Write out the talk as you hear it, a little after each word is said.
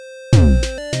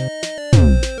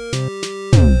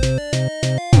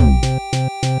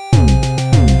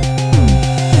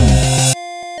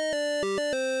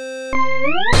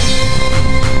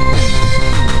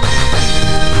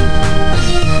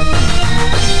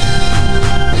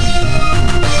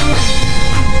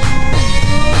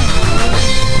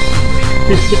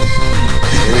Here we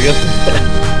go.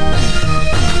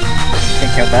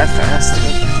 Can't count that fast. Put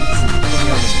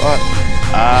me on the spot.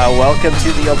 Welcome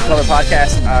to the Open Color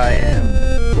Podcast. I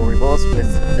am Corey Bullis with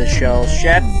the Shell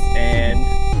Chef, and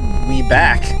we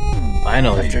back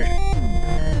Finally. after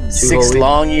 6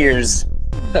 long years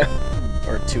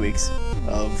or 2 weeks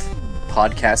of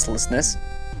podcastlessness.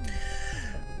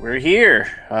 We're here.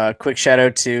 Quick shout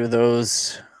out to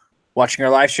those watching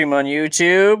our live stream on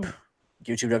YouTube,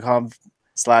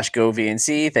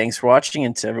 youtube.com/govnc. Thanks for watching,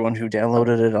 and to everyone who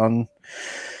downloaded it on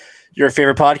your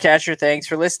favorite podcatcher, thanks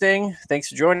for listening. Thanks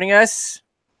for joining us.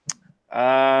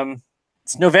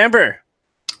 It's November.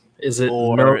 Is it?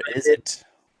 Or is it?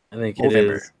 I think Movember?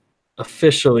 it is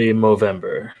officially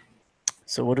Movember.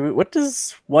 So what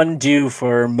does one do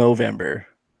for Movember?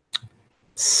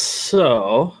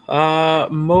 So,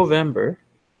 Movember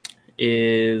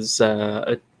is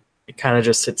it kind of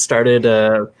just, it started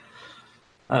a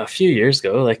few years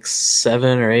ago, like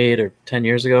 7 or 8 or 10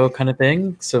 years ago kind of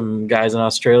thing. Some guys in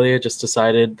Australia just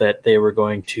decided that they were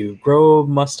going to grow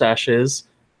mustaches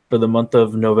for the month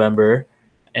of November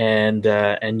and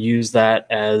use that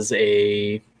as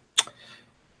a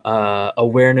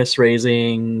awareness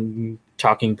raising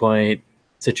talking point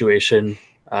situation,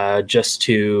 just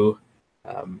to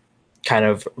kind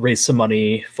of raise some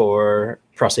money for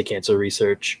prostate cancer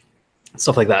research,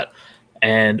 stuff like that.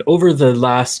 And over the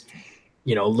last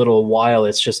little while,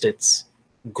 it's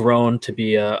grown to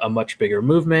be a much bigger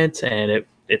movement, and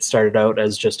it started out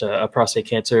as just a prostate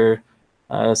cancer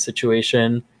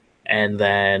situation, and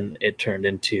then it turned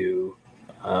into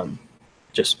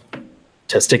just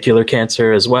testicular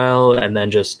cancer as well, and then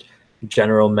just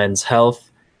general men's health.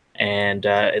 And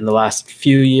in the last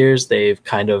few years, they've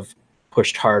kind of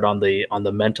pushed hard on the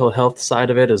mental health side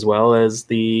of it as well as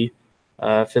the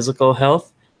physical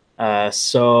health.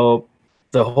 So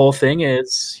the whole thing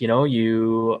is,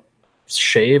 you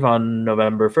shave on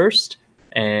November 1st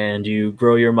and you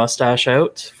grow your mustache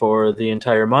out for the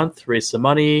entire month, raise some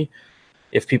money.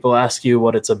 If people ask you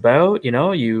what it's about,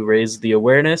 you raise the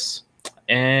awareness.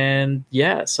 And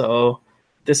yeah, so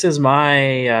this is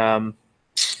my,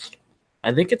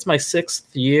 I think it's my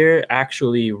 6th year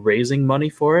actually raising money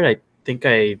for it. I think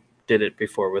I did it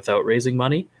before without raising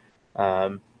money.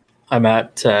 I'm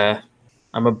about 30,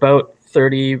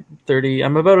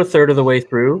 I'm about a third of the way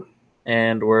through,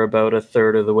 and we're about a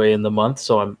third of the way in the month.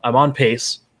 So I'm on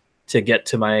pace to get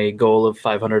to my goal of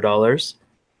 $500.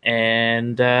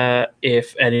 And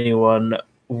if anyone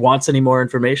wants any more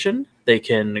information, they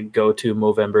can go to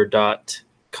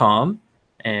movember.com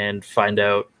and find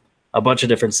out a bunch of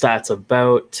different stats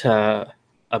about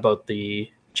the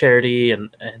charity and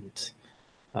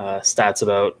stats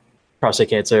about prostate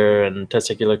cancer and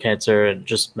testicular cancer and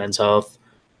just men's health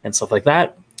and stuff like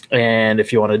that. And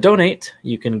if you want to donate,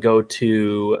 you can go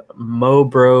to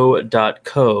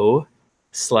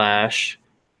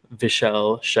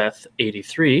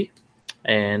mobro.co/VishalChef83,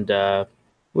 and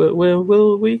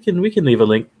we can leave a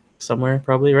link somewhere,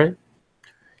 probably, right?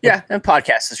 Yeah, and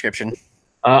podcast description.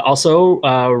 Also,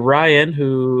 Ryan,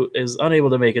 who is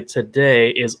unable to make it today,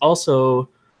 is also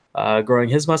growing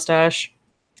his mustache.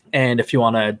 And if you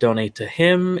want to donate to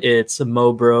him, it's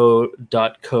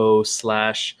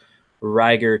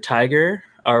mobro.co/RygerTiger,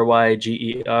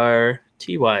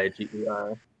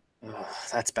 RYGERTYGER. Oh,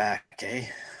 that's back, eh?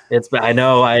 I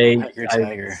know. Ryger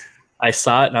Tiger. I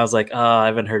saw it and I was like, oh, I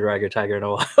haven't heard Ryger Tiger in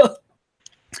a while.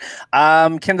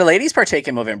 Can the ladies partake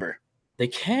in Movember? They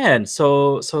can.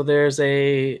 So there's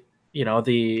the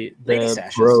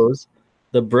bros.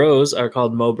 The bros are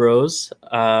called Mo Bros.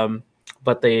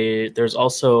 But there's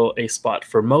also a spot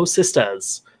for Mo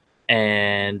Sistas.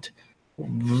 And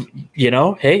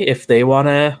hey, if they want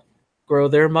to grow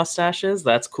their mustaches,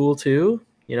 that's cool too.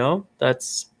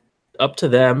 That's up to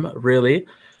them, really.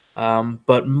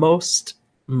 But most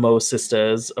Mo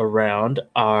Sistas around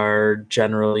are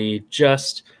generally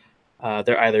just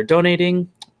they're either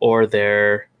donating or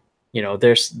they're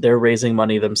raising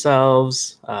money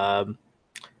themselves.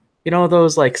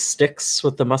 Those like sticks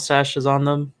with the mustaches on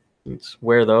them. Just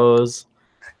wear those.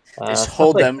 Just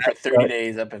hold them for 30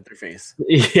 days up at their face.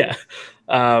 Yeah.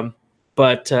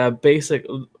 But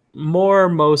more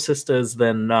Mo Sistas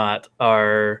than not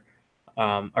are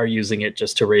using it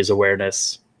just to raise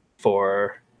awareness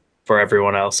for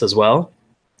everyone else as well.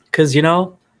 Because,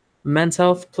 men's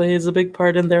health plays a big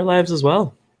part in their lives as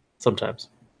well. Sometimes.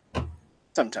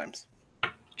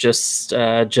 Just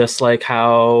like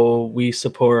how we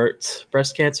support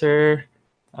breast cancer,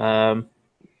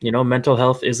 mental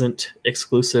health isn't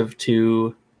exclusive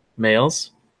to males,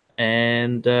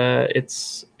 and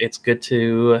it's good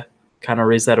to kind of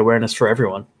raise that awareness for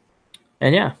everyone.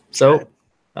 And yeah, so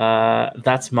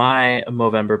That's my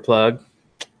Movember plug.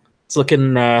 It's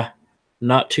looking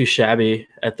not too shabby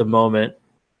at the moment.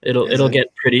 It'll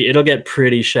get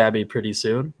pretty shabby pretty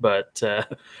soon, but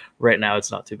right now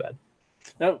it's not too bad.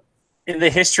 No, in the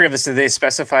history of this, did they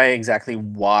specify exactly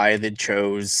why they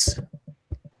chose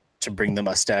to bring the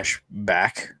mustache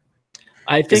back?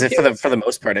 I think for the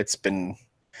most part, it's been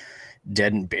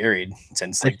dead and buried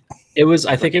since like it was.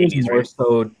 I think it was 80s, more right?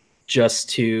 so just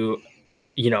to,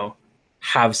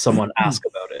 have someone ask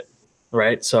about it,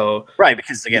 right? So right,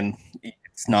 because again,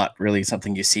 it's not really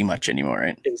something you see much anymore,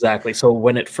 right? exactly. So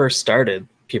when it first started,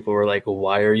 people were like,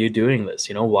 "Why are you doing this?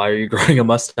 Why are you growing a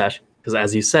mustache?" Because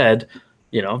as you said,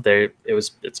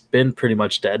 it's been pretty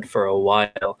much dead for a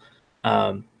while,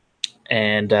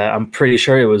 and I'm pretty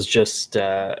sure it was just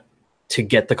to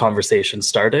get the conversation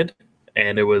started,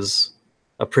 and it was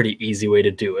a pretty easy way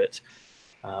to do it.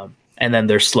 And then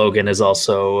their slogan is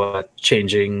also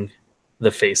changing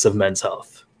the face of men's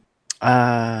health.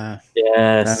 Yes,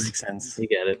 that makes sense. You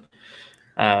get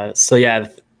it. So yeah,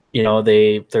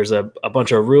 there's a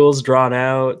bunch of rules drawn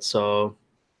out. So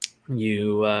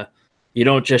you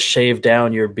don't just shave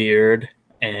down your beard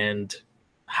and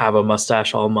have a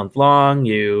mustache all month long.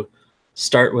 You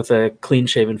start with a clean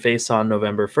shaven face on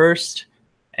November 1st,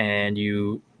 and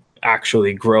you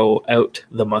actually grow out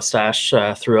the mustache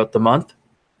throughout the month.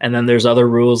 And then there's other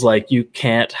rules like you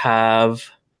can't have,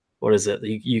 what is it?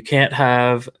 You can't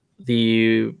have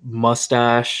the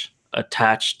mustache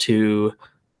attached to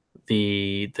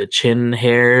the chin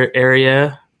hair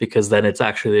area, because then it's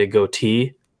actually a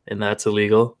goatee, and that's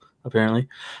illegal apparently.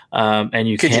 And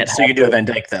you can't. So you can do a Van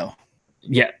Dyke though.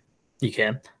 Yeah, you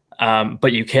can.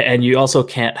 But you can, and you also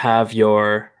can't have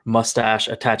your mustache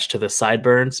attached to the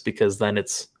sideburns, because then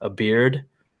it's a beard.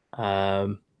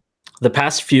 The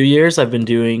past few years, I've been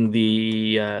doing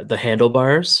the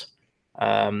handlebars.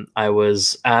 I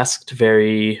was asked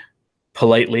very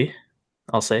politely,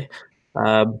 I'll say,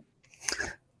 so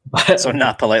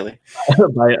not politely,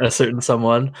 by a certain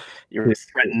someone. You were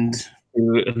threatened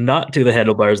to not do the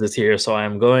handlebars this year, so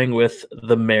I'm going with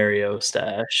the Mario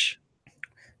stash.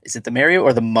 Is it the Mario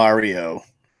or the Mario?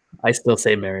 I still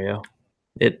say Mario.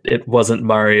 It wasn't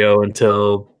Mario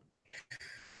until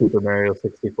Super Mario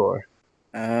 64.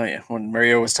 Oh yeah, when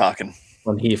Mario was talking.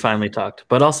 When he finally talked.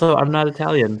 But also, I'm not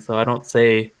Italian, so I don't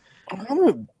say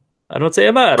Mario.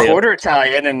 Quarter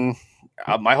Italian, and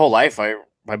my whole life,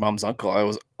 my mom's uncle, I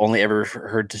was only ever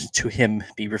heard to him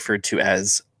be referred to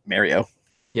as Mario.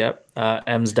 Yep.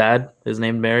 M's dad is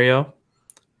named Mario.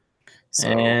 So,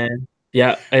 and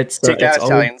yeah, it's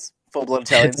Italians, full-blood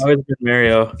Italians. It's always been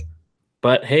Mario.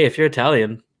 But hey, if you're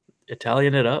Italian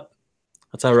it up.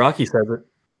 That's how Rocky says it.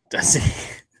 Does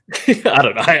he? I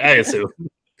don't know. I assume.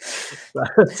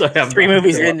 Sorry, 3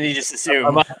 movies in, and you just assume.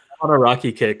 I'm on a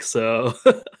Rocky kick, so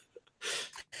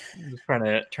I'm just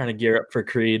trying to gear up for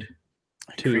Creed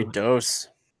 2. Creed Dose.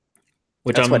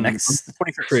 Which that's I'm what next? The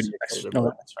 21st. No,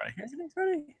 next Friday. Is it next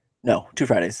Friday? No, 2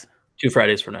 Fridays. 2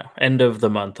 Fridays from now. End of the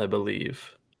month, I believe.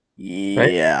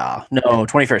 Yeah. Right? No,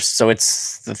 21st. So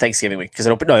it's the Thanksgiving week, because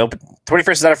it opened.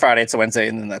 21st is not a Friday; it's a Wednesday,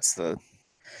 and then that's the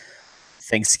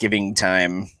Thanksgiving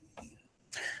time.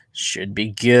 Should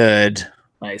be good.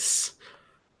 Nice.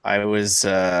 I was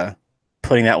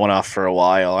putting that one off for a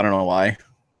while. I don't know why. I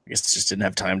guess just didn't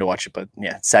have time to watch it. But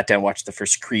yeah, sat down, watched the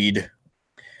first Creed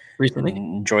recently.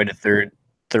 Enjoyed it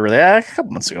thoroughly a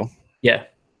couple months ago. Yeah,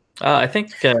 I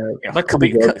think a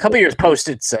couple years post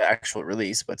its actual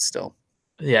release, but still.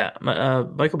 Yeah,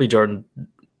 Michael B. Jordan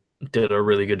did a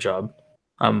really good job.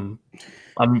 I'm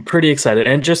pretty excited,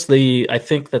 and just I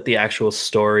think that the actual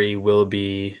story will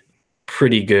be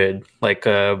pretty good. Like,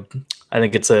 I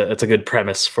think it's a good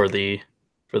premise for the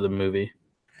movie.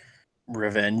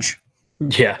 Revenge.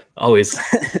 Yeah, always.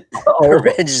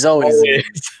 Revenge is always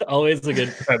a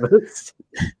good premise.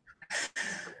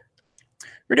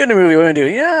 We're doing a movie. What do we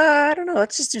do? Yeah, I don't know.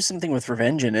 Let's just do something with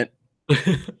revenge in it.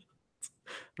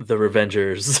 The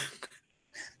Revengers.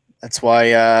 That's why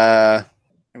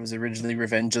it was originally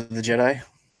Revenge of the Jedi.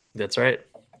 That's right.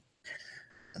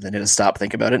 And then it'll stop,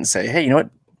 think about it, and say, hey, you know what?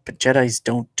 But Jedis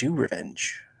don't do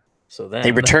revenge. So then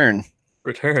they return.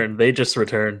 They just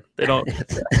return. They don't.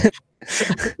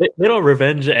 they don't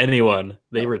revenge anyone.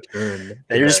 They return.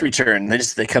 They just return.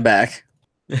 They come back.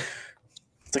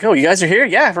 It's like, oh, you guys are here?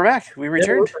 Yeah, we're back. We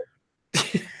returned.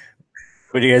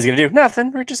 What are you guys gonna do?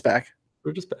 Nothing. We're just back.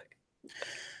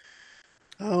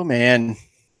 Oh man,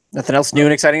 nothing else new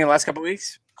and exciting in the last couple of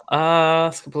weeks?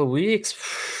 Last couple of weeks,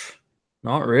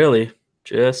 not really.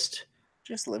 Just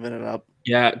living it up.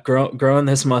 Yeah, growing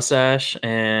this mustache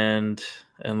and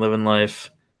living life.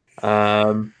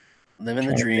 Living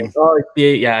the dream. Oh,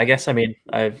 yeah, I guess, I mean,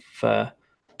 I've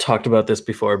talked about this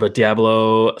before, but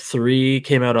Diablo 3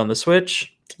 came out on the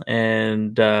Switch,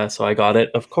 and so I got it,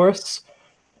 of course,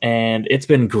 and it's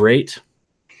been great.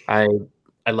 I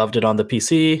loved it on the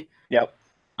PC. Yep.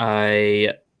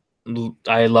 I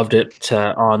loved it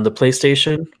on the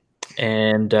PlayStation,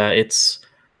 and it's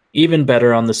even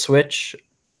better on the Switch.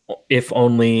 If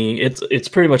only it's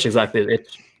pretty much it's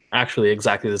actually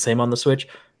exactly the same on the Switch.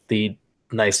 The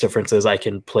nice difference is I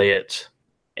can play it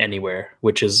anywhere,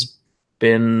 which has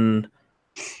been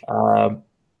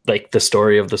like the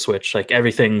story of the Switch. Like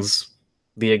everything's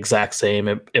the exact same.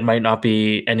 It might not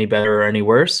be any better or any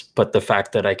worse, but the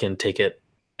fact that I can take it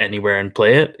anywhere and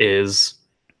play it is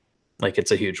like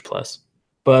it's a huge plus.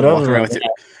 But walk around with it,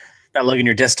 not lugging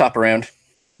your desktop around.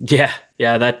 Yeah,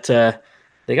 that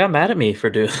they got mad at me for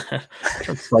doing that.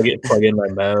 plug in my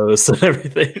mouse and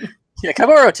everything. Yeah, can I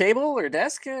borrow a table or a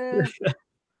desk?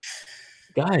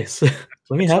 Guys,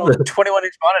 let me have the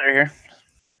 21-inch monitor here.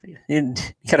 You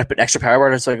gotta put extra power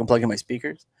bar so I can plug in my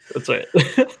speakers. That's right.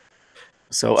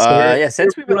 So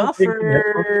since we've been off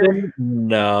for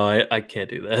I can't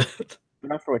do that.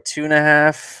 Been off for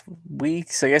 2.5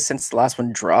 weeks, I guess, since the last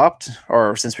one dropped,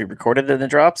 or since we recorded it and it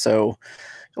dropped. So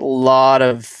a lot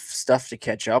of stuff to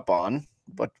catch up on.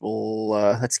 But we'll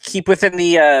let's keep within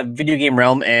the video game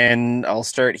realm, and I'll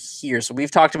start here. So we've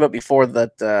talked about before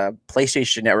that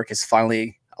PlayStation Network has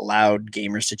finally allowed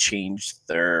gamers to change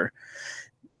their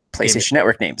PlayStation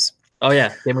Network names. Oh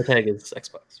yeah, gamertag is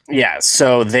Xbox. Yeah,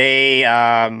 so they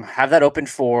have that open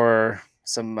for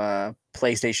some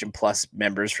PlayStation Plus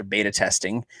members for beta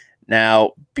testing.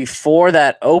 Now, before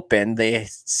that opened, they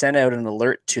sent out an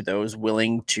alert to those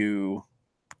willing to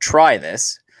try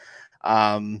this.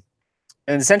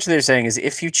 And essentially they're saying is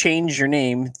if you change your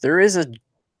name, there is a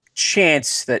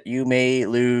chance that you may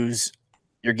lose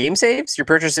your game saves, your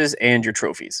purchases, and your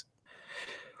trophies.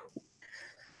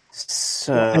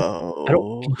 So I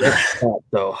don't get that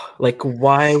though. Like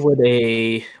why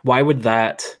would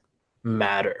that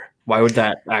matter? Why would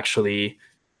that actually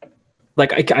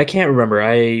like I can't remember.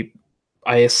 I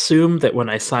assumed that when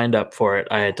I signed up for it,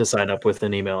 I had to sign up with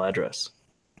an email address.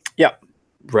 Yeah.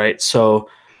 Right. So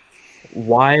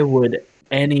why would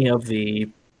any of the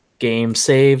game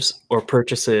saves or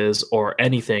purchases or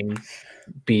anything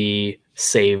be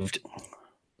saved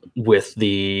with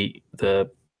the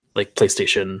like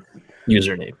PlayStation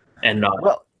username and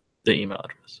not the email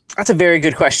address? That's a very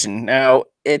good question. Now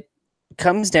it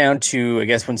comes down to, I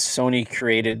guess, when Sony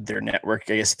created their network,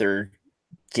 I guess their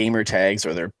gamer tags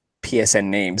or their PSN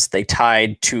names, they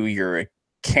tied to your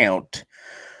account.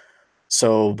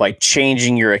 So by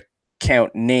changing your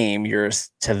account name,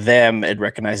 to them it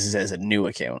recognizes as a new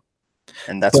account,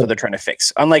 and that's what they're trying to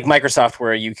fix. Unlike Microsoft,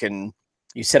 where you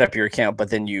set up your account, but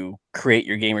then you create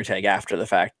your gamer tag after the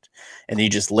fact, and you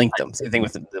just link them. Same thing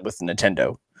with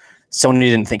Nintendo. Sony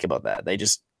didn't think about that; they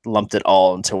just lumped it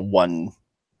all into one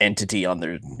entity on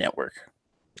their network.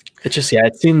 It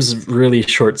seems really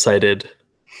short-sighted.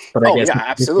 But I guess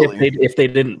absolutely. If they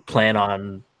didn't plan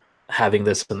on having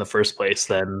this in the first place,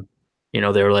 then they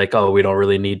were like, oh, we don't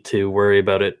really need to worry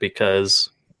about it because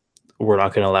we're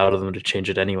not going to allow them to change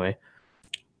it anyway.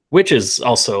 Which is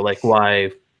also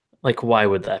why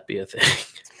would that be a thing?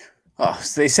 Oh,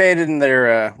 so they say it in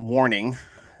their warning.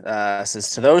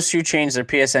 Says to those who change their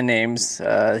PSN names,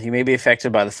 you may be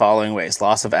affected by the following ways: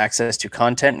 loss of access to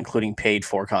content, including paid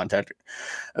for content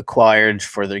acquired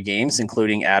for their games,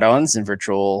 including add-ons and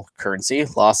virtual currency;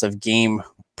 loss of game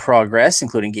progress,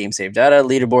 including game save data,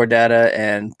 leaderboard data,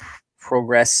 and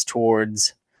progress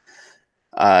towards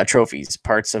trophies.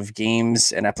 Parts of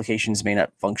games and applications may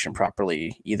not function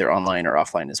properly, either online or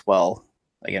offline as well.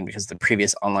 Again, because the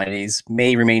previous online IDs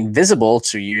may remain visible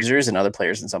to users and other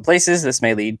players in some places. This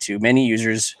may lead to many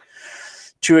users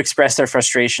to express their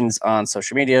frustrations on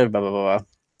social media, blah, blah, blah, blah.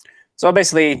 So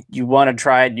basically, you want to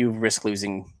try it, you risk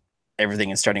losing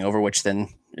everything and starting over, which then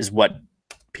is what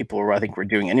people were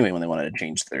doing anyway when they wanted to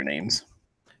change their names.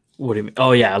 What do you mean?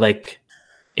 Oh, yeah,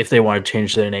 if they wanted to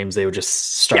change their names, they would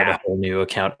just start a whole new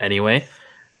account anyway.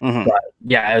 Mm-hmm. But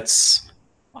yeah,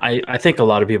 I think a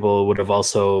lot of people would have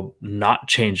also not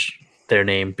changed their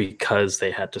name because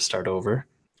they had to start over.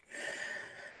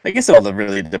 I guess it all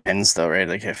really depends, though, right?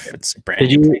 Like if it's brand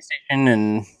new PlayStation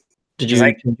and did you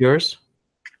change yours?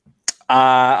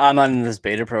 I'm on this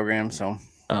beta program, so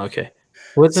okay.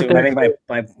 I think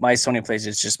my Sony PlayStation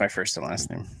is just my first and last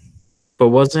name.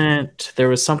 But there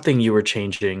was something you were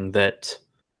changing that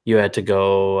you had to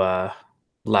go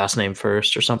last name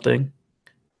first or something?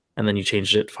 And then you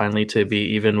changed it finally to be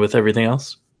even with everything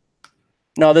else?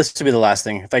 No, this would be the last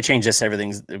thing. If I change this,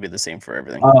 it'll be the same for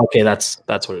everything. Oh, okay, that's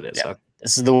what it is. Yeah, okay.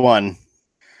 This is the one.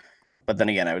 But then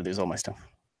again, I would lose all my stuff.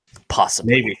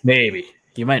 Possibly. Maybe.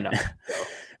 You might not. So.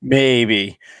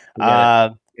 Maybe.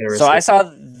 So I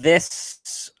saw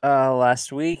this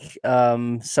last week.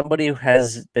 Somebody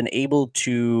has been able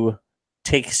to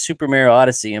take Super Mario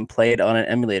Odyssey and play it on an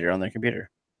emulator on their computer.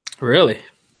 Really?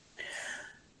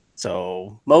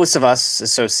 So most of us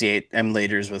associate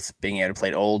emulators with being able to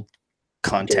play old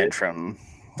content from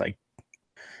like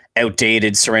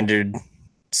outdated, surrendered,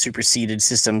 superseded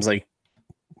systems like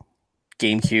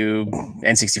GameCube,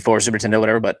 N64, Super Nintendo,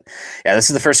 whatever. But yeah, this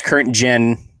is the first current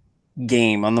gen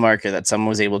game on the market that someone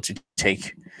was able to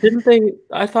take. Didn't they?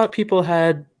 I thought people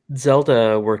had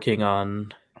Zelda working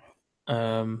on,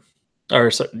 like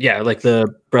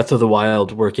the Breath of the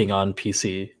Wild working on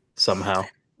PC somehow.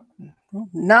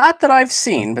 Not that I've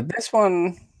seen, but this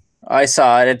one I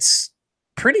saw it. It's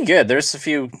pretty good. There's a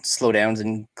few slowdowns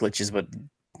and glitches, but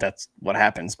that's what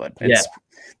happens. But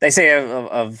they say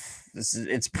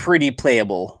it's pretty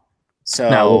playable. So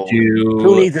now,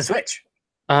 who needs the Switch?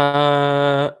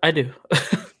 I do.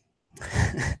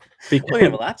 Because we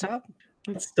have a laptop.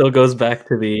 It still goes back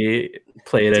to the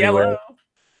play it anywhere.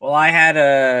 Well, I had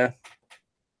a.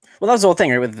 Well, that was the whole thing,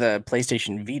 right? With the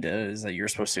PlayStation Vita, is that you're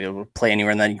supposed to be able to play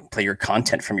anywhere, and then you can play your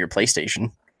content from your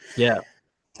PlayStation. Yeah.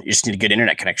 You just need a good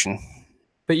internet connection.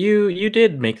 But you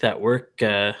did make that work.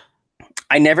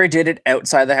 I never did it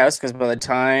outside the house because by the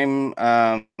time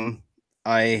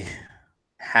I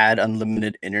had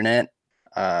unlimited internet,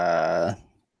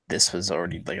 this was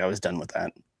already I was done with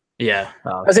that. Yeah,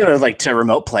 I was able to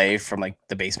remote play from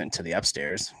the basement to the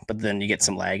upstairs, but then you get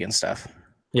some lag and stuff.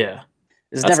 Yeah,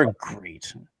 it's never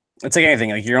great. It's like anything;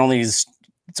 it's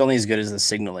only as good as the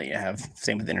signal that you have.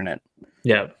 Same with the internet.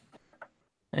 Yeah,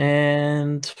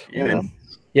 and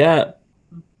yeah,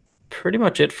 pretty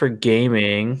much it for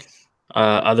gaming.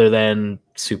 Other than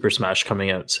Super Smash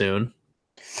coming out soon.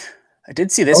 I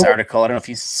did see this article. I don't know if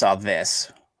you saw this.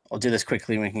 I'll do this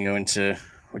quickly and we can go into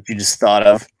what you just thought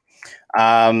of.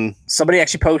 Somebody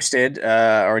actually posted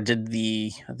or did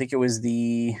I think it was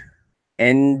the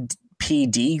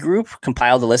NPD group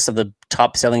compiled a list of the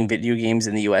top selling video games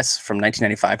in the US from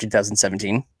 1995 to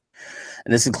 2017.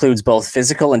 And this includes both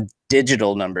physical and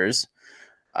digital numbers.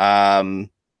 I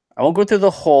won't go through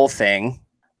the whole thing,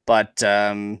 but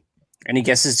any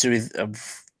guesses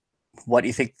of what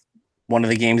you think one of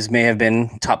the games may have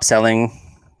been top selling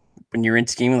when you're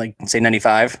into gaming, say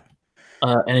 95?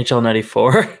 NHL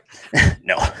 94?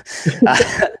 No.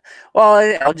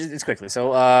 Well, I'll just quickly.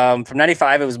 So from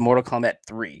 95, it was Mortal Kombat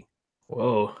 3.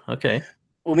 Whoa, okay.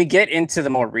 When we get into the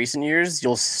more recent years,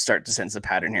 you'll start to sense the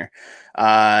pattern here.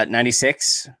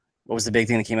 96, what was the big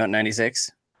thing that came out in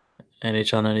 96?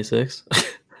 NHL 96?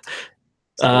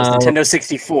 So it was Nintendo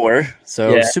 64,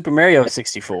 Super Mario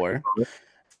 64,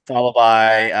 followed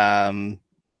by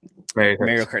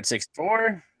Mario Kart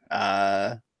 64,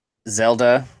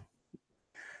 Zelda.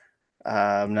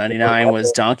 99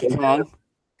 was Donkey Kong.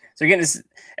 So again,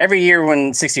 every year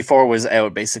when 64 was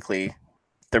out, basically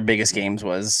their biggest games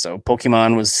was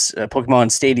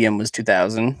Pokemon Stadium was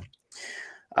 2000,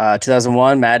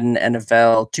 2001 Madden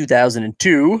NFL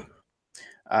 2002,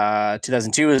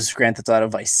 2002 was Grand Theft Auto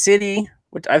Vice City.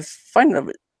 What I find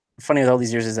funny with all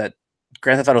these years is that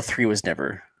Grand Theft Auto 3 was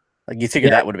never you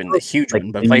figured that would have been the huge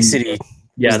one, but Vice City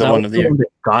was the one of the year that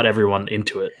got everyone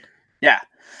into it. Yeah.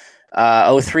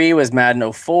 03 was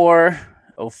Madden 04.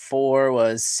 04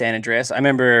 was San Andreas. I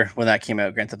remember when that came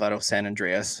out, Grand Theft Auto San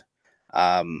Andreas.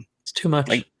 It's too much.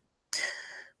 It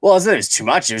was too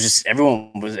much. It was just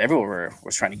everyone was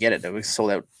trying to get it. It was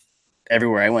sold out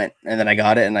everywhere I went, and then I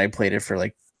got it and I played it for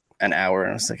an hour,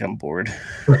 and I was like, I'm bored.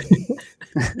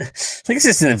 It's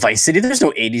just in Vice City. There's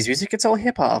no 80s music. It's all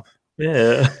hip hop.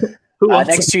 Yeah.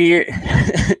 The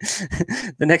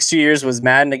next 2 years was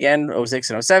Madden again, 06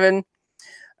 and 07.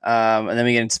 And then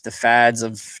we get into the fads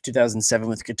of 2007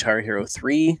 with Guitar Hero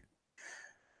 3.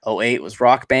 08 was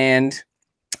Rock Band.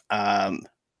 And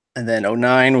then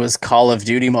 09 was Call of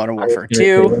Duty Modern Warfare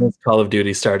 2. When is Call of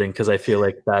Duty starting? Because I feel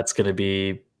like that's going to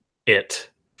be it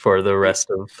for the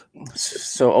rest of...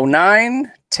 So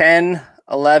 09, 10,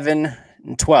 11,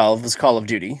 and 12 was Call of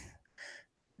Duty.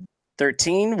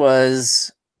 13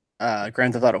 was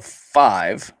Grand Theft Auto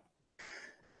 5.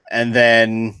 And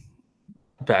then...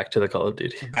 Back to the Call of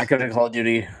Duty. Back to the Call of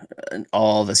Duty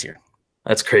all this year.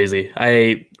 That's crazy.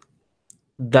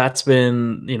 That's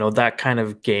been, that kind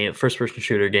of game, first-person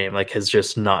shooter game, has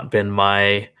just not been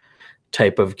my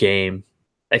type of game,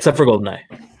 except for GoldenEye.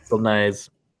 GoldenEye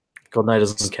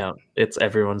doesn't count. It's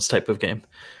everyone's type of game.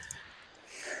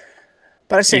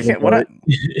 But I say,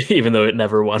 even though it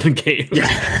never won a game,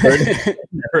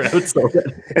 never outsold it.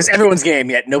 It's everyone's game,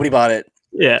 yet nobody bought it.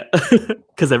 Yeah,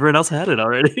 because everyone else had it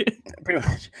already. Pretty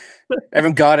much,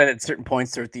 everyone got it at certain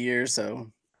points throughout the year, so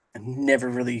it never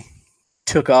really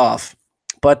took off.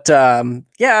 But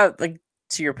yeah, like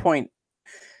to your point,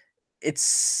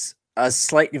 it's a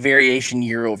slight variation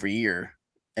year over year,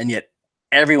 and yet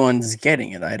everyone's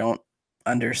getting it. I don't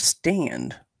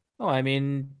understand. Oh, I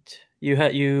mean,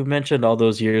 you mentioned all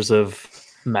those years of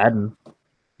Madden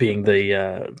being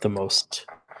the most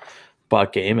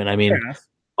bought game, and I mean,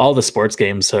 all the sports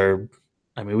games are.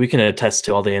 I mean, we can attest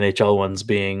to all the NHL ones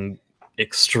being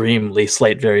extremely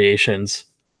slight variations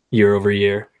year over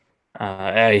year.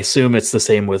 I assume it's the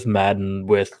same with Madden,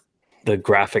 with the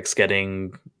graphics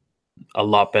getting a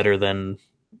lot better than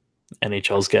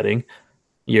NHL's getting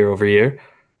year over year.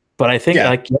 But I think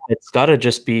it's got to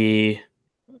just be.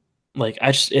 Like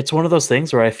it's one of those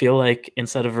things where I feel like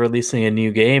instead of releasing a new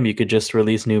game, you could just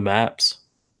release new maps,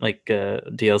 like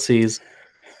DLCs,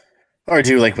 or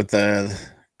do like with the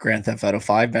Grand Theft Auto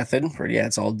 5 method, where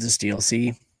it's all just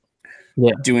DLC.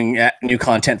 Yeah, doing new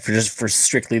content for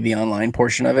strictly the online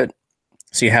portion of it.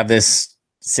 So you have this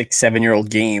 6-7-year-old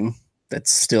game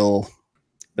that's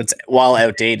while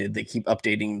outdated, they keep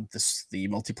updating the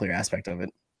multiplayer aspect of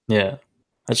it. Yeah,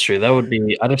 that's true. That would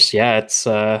be. It's.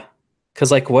 Because,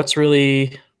 like, what's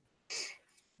really...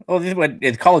 Well,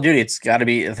 in Call of Duty, it's got to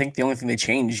be... I think the only thing they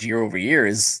change year over year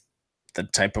is the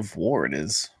type of war it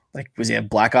is. Like, you have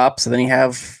Black Ops, and then you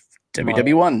have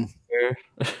WW1.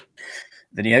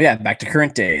 Then you have, back to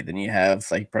current day. Then you have,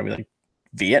 probably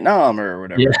Vietnam or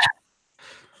whatever. Yeah.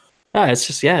 It's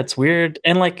just, it's weird.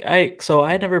 And,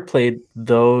 I never played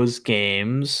those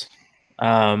games.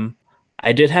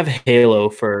 I did have Halo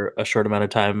for a short amount of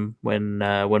time when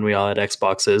we all had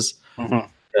Xboxes.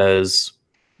 Because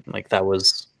that's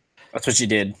what you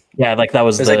did. Yeah, that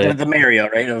was the Mario,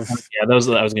 right? I was gonna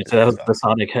say that was the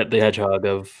Sonic the Hedgehog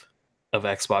of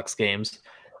Xbox games.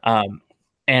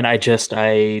 And I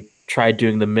tried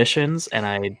doing the missions and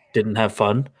I didn't have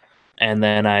fun. And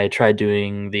then I tried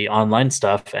doing the online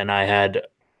stuff and I had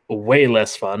way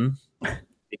less fun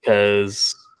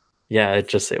because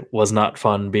it was not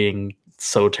fun being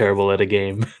so terrible at a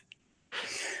game.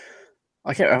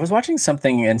 Okay, I was watching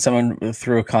something and someone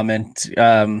threw a comment.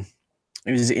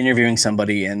 He was interviewing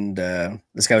somebody, and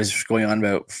this guy was going on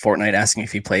about Fortnite, asking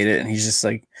if he played it, and he's just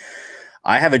like,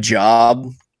 "I have a job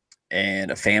and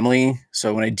a family,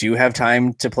 so when I do have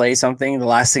time to play something, the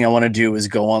last thing I want to do is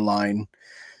go online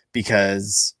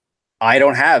because I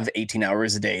don't have 18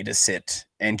 hours a day to sit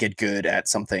and get good at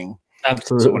something."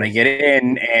 Absolutely. So when I get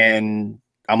in and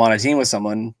I'm on a team with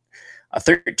someone, a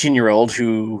 13-year-old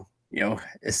who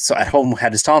is at home,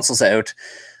 had his tonsils out,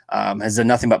 has done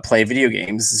nothing but play video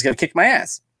games, is going to kick my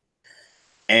ass.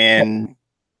 And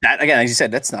that, again, as you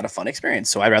said, that's not a fun experience.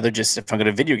 So I'd rather just, if I'm going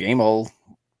to video game, I'll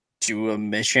do a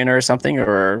mission or something,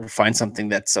 or find something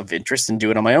that's of interest and do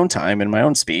it on my own time and my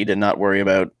own speed and not worry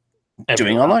about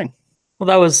doing online. Well,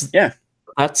 that's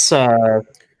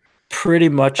pretty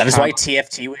much. That is why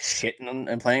TFT was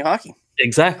shitting and playing hockey.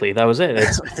 Exactly. That was it.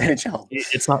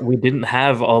 It's not, we didn't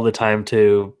have all the time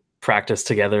to practice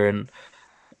together, and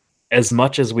as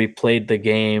much as we played the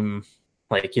game,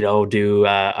 do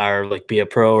our be a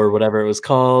pro or whatever it was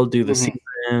called, do the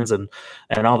seasons and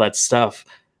all that stuff,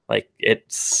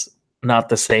 it's not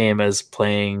the same as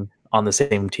playing on the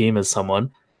same team as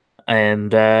someone.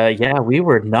 And we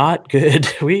were not good.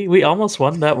 We almost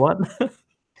won that one.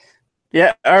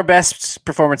 Yeah, our best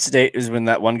performance to date is when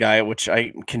that one guy, which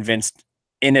I convinced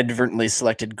inadvertently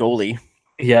selected goalie.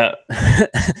 Yeah.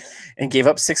 And gave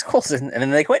up 6 goals, and then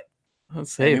they quit.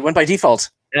 Let's say we went by default.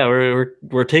 Yeah,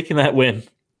 we're taking that win.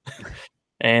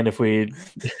 And if we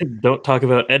don't talk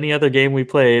about any other game we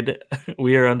played,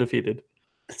 we are undefeated.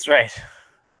 That's right.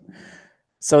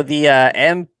 So the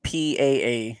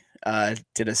MPAA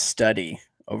did a study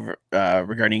over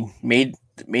regarding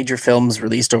major films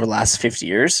released over the last 50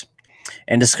 years,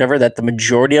 and discovered that the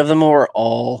majority of them were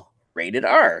all rated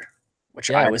R,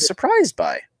 which I was surprised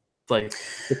by. Like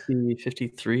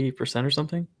 53% or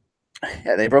something.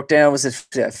 Yeah, they broke down. The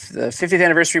 50th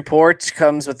anniversary report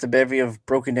comes with the bevy of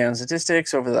broken down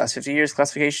statistics over the last 50 years,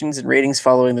 classifications and ratings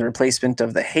following the replacement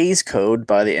of the Hays Code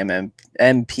by the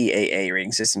MPAA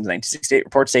rating systems in 1968.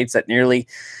 Report states that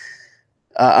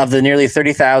of the nearly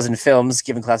 30,000 films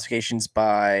given classifications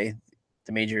by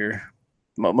the major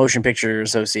Motion Picture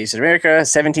Association of America,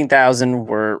 17,000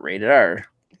 were rated R.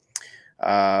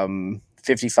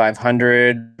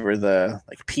 5,500 were the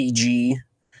PG,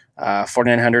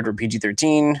 4,900 were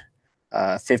PG-13,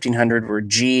 1,500 were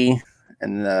G,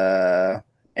 and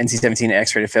NC-17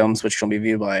 X-rated films, which can be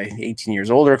viewed by 18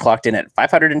 years older, clocked in at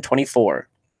 524.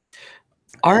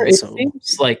 It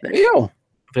seems like there you go.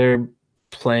 They're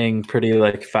playing pretty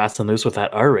like fast and loose with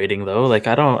that R rating though. Like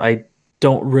I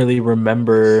don't really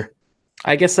remember.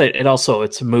 I guess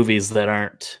it's movies that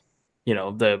aren't,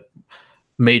 the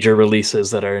major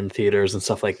releases that are in theaters and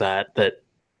stuff like that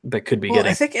could be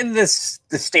getting. I think in the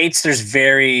States there's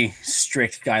very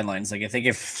strict guidelines. Like I think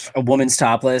if a woman's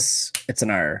topless, it's an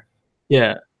R.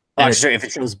 Yeah. Actually, if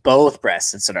it shows both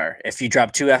breasts, it's an R. If you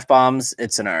drop 2 F-bombs,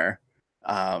 it's an R.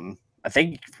 I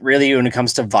think really when it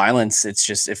comes to violence, it's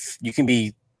just if you can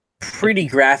be pretty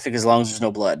graphic as long as there's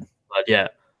no blood. But yeah,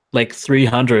 like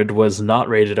 300 was not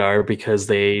rated R because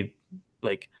they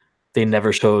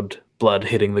never showed blood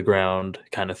hitting the ground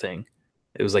kind of thing.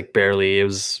 It was like barely.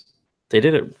 They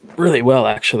did it really well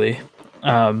actually.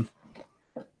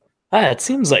 It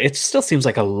still seems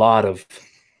like a lot of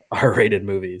R-rated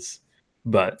movies,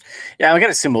 but yeah, I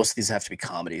gotta assume most of these have to be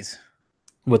comedies.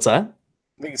 What's that?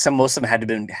 I think most of them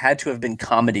had to have been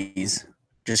comedies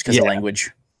just because of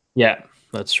language. Yeah,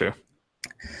 that's true.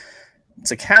 It's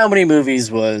like how many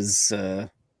movies was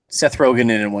Seth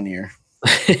Rogen in 1 year,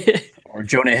 or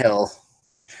Jonah Hill?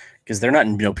 Because they're not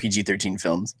in PG-13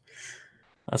 films.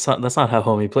 That's not how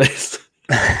Homie plays.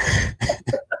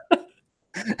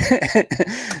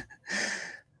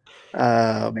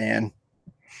 Oh man,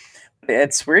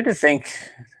 it's weird to think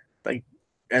like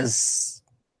as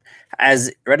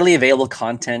readily available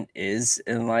content is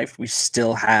in life, we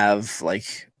still have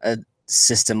like a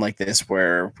system like this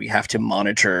where we have to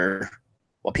monitor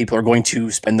what people are going to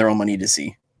spend their own money to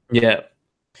see. Yeah.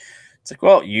 It's like,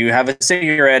 well, you have a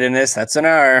cigarette in this, that's an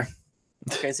R.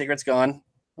 Okay, cigarette's gone.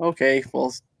 Okay,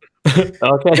 well, okay.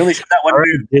 You only showed that one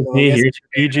dude.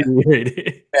 PG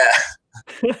rating. Yeah.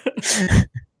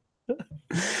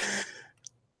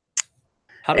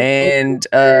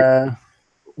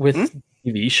 With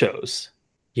TV shows,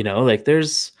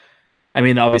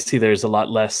 obviously there's a lot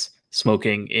less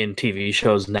smoking in TV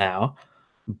shows now,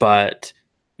 but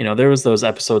there was those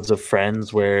episodes of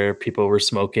Friends where people were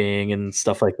smoking and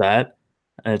stuff like that,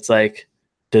 and it's like,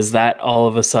 does that all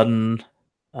of a sudden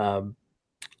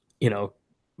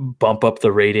bump up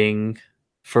the rating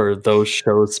for those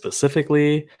shows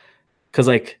specifically? Because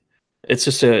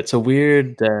it's a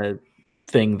weird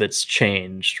thing that's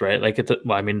changed, right? Like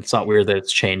it's not weird that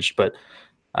it's changed, but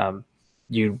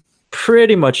you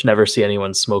pretty much never see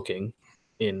anyone smoking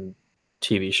in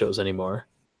TV shows anymore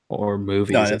or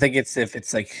movies. No, I think if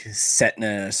it's like set in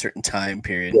a certain time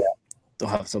period, they'll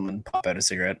have someone pop out a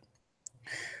cigarette.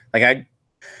 Like I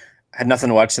had nothing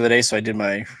to watch the other day, so I did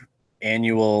my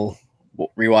annual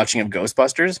rewatching of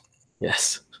Ghostbusters.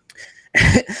 Yes.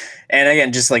 And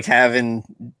again, just like having,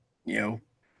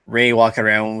 Ray walking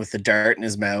around with the dart in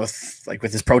his mouth, like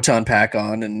with his proton pack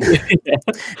on and his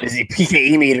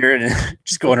PKE meter, and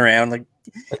just going around like,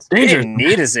 that's dangerous. They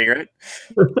need a cigarette.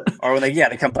 Or when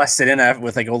they come busted in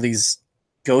with like all these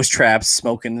ghost traps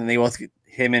smoking, and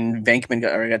him and Venkman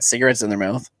got cigarettes in their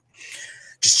mouth,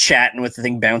 just chatting with the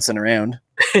thing bouncing around.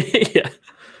 Yeah.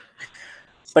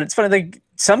 But it's funny, like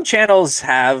some channels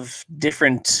have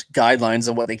different guidelines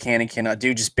on what they can and cannot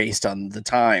do just based on the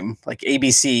time. Like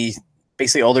ABC,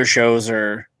 basically all their shows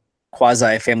are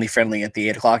quasi family friendly at the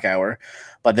 8 o'clock hour,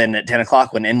 but then at 10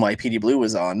 o'clock when NYPD Blue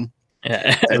was on,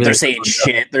 they're saying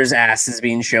shit. There's asses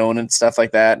being shown and stuff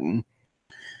like that, and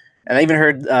I even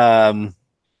heard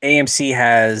AMC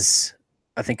has,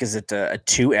 I think, is it a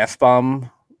 2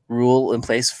 F-bomb rule in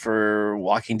place for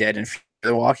Walking Dead and Fear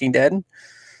the Walking Dead,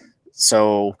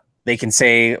 so they can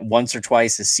say once or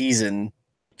twice a season,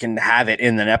 can have it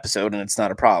in an episode, and it's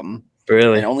not a problem.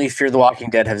 Really? And only Fear the Walking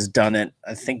Dead has done it,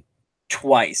 I think,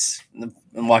 twice. And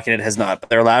Walking Dead has not, but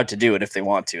they're allowed to do it if they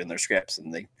want to in their scripts,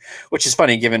 which is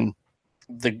funny given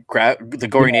the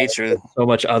gory nature. So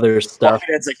much other stuff. Walking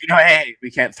Dead's like, hey, we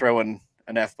can't throw in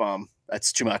an F-bomb.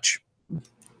 That's too much.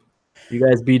 You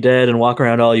guys be dead and walk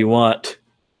around all you want,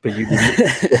 but you.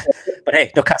 But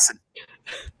hey, no cussing.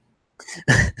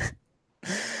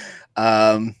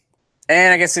 And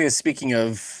I guess speaking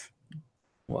of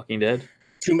Walking Dead,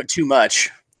 too much.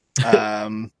 Yeah,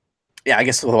 I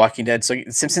guess with Walking Dead. So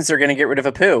Simpsons are going to get rid of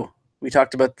Apu. We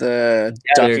talked about the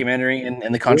documentary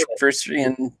and the controversy,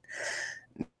 and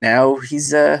now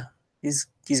he's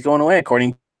going away,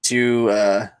 according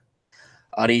to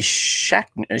Adi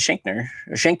Shankar.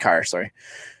 Sorry,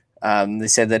 they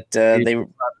said that they were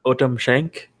Otam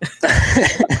Shank.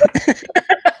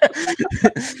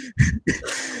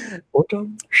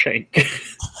 Otam Shank.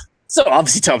 So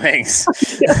obviously Tom Hanks.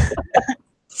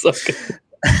 So good.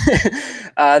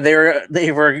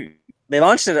 They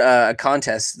launched a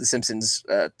contest, The Simpsons,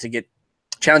 to get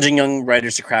challenging young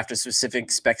writers to craft a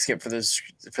specific spec script for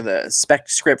the spec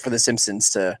script for The Simpsons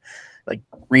to like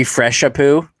refresh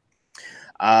Apu.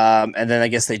 And then I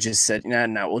guess they just said,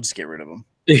 no, we'll just get rid of them.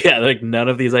 Yeah, like none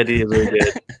of these ideas are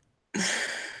good.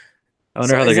 I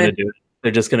wonder how they're going to do it.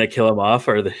 They're just going to kill him off,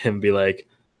 or him be like,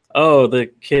 oh, the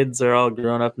kids are all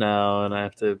grown up now, and I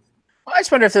have to... I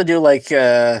just wonder if they'll do like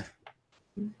Lionel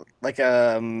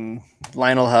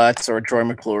Hutz or Troy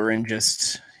McClure, and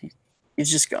he's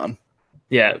just gone.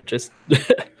 Yeah, just...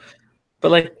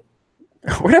 But like...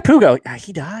 Where'd Apu go? Yeah,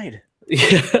 he died.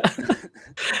 Yeah.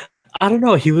 I don't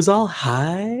know. He was all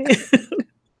high.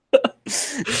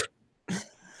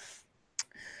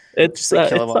 It's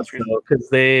because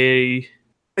they...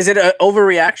 Is it an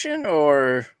overreaction,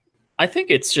 or... I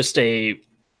think it's just a...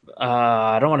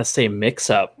 I don't want to say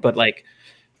mix-up, but like...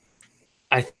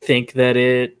 I think that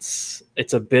it's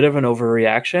a bit of an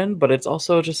overreaction, but it's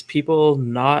also just people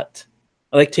not...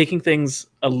 like taking things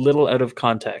a little out of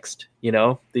context, you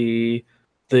know? The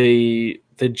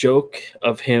joke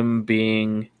of him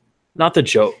being... Not the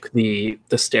joke, the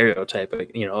stereotype,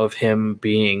 you know, of him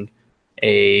being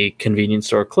a convenience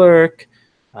store clerk.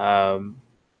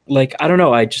 Like, I don't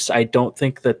know. I don't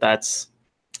think that's,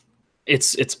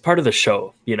 it's part of the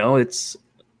show, you know. It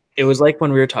was like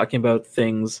when we were talking about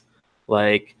things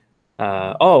like,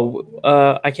 I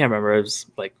can't remember. It was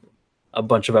like a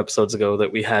bunch of episodes ago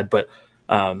that we had, but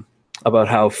about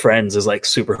how Friends is like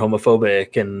super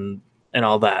homophobic and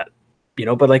all that, you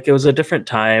know. But like, it was a different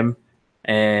time.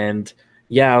 And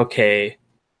yeah, okay,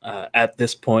 at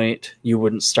this point, you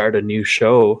wouldn't start a new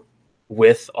show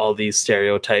with all these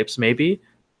stereotypes, maybe.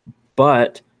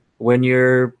 But when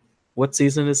you're... What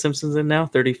season is Simpsons in now?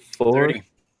 34?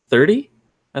 30?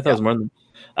 I thought it was more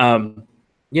than...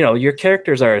 you know, your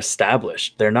characters are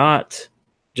established. They're not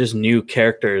just new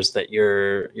characters that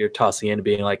you're tossing in,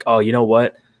 being like, oh, you know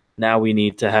what? Now we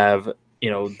need to have,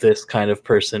 you know, this kind of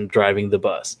person driving the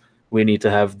bus. We need to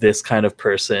have this kind of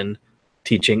person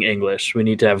teaching English. We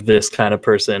need to have this kind of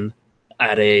person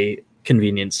at a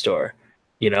convenience store.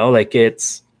 You know, like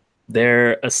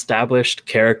they're established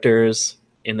characters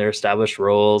in their established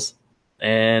roles.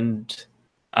 And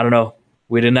I don't know,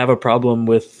 we didn't have a problem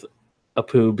with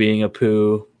Apu being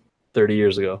Apu 30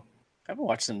 years ago. I haven't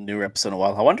watched a newer episode in a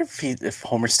while. I wonder if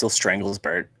Homer still strangles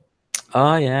Bart.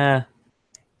 Oh, yeah.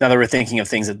 Now that we're thinking of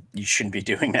things that you shouldn't be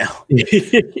doing now.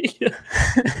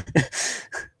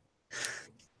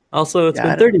 Also, it's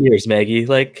been 30 years, Maggie.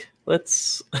 Like,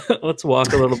 let's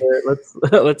walk a little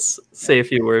bit. Let's say a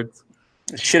few words.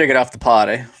 Should have got off the pod,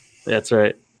 eh? That's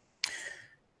right.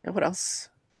 Yeah, what else?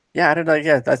 Yeah, I don't know.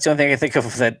 Yeah, that's the only thing I think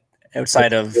of that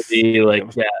outside of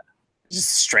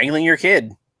just strangling your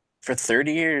kid for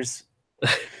 30 years.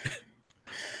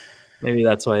 Maybe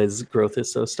that's why his growth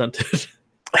is so stunted.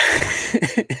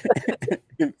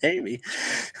 Maybe.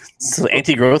 So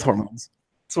anti-growth hormones.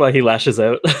 That's why he lashes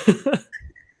out.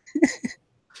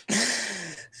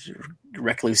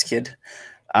 Recluse kid.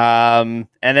 And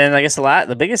then I guess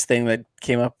the biggest thing that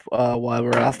came up while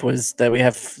we're off was that we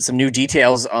have some new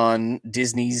details on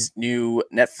Disney's new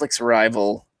Netflix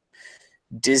arrival,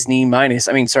 Disney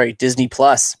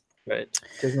Plus. Right.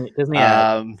 Disney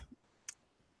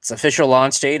it's official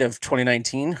launch date of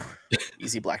 2019.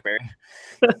 Easy BlackBerry.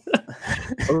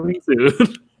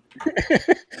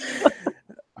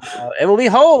 It will be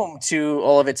home to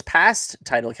all of its past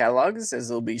title catalogs, as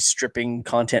they'll be stripping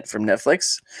content from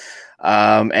Netflix,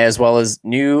 as well as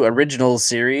new original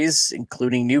series,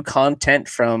 including new content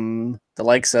from the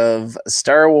likes of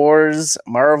Star Wars,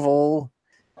 Marvel,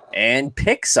 and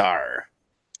Pixar.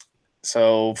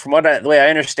 So from the way I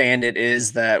understand it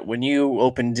is that when you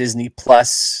open Disney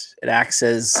Plus, it acts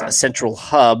as a central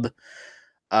hub,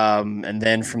 and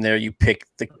then from there you pick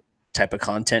the type of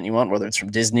content you want, whether it's from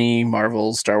Disney,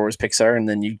 Marvel, Star Wars, Pixar, and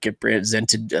then you get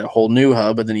presented a whole new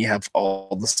hub, and then you have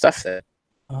all the stuff there.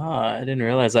 I didn't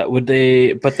realize that. Would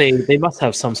they? But they must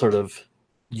have some sort of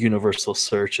universal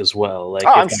search as well. Like,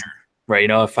 I'm sure. Right? You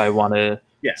know, if I want to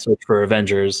search for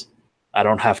Avengers, I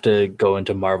don't have to go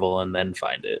into Marvel and then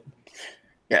find it.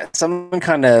 Yeah, someone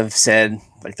kind of said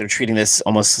like they're treating this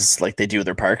almost as like they do with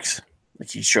their parks.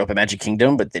 Like you show up at Magic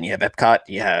Kingdom, but then you have Epcot,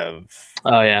 you have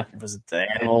was it the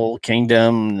Animal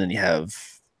Kingdom, and then you have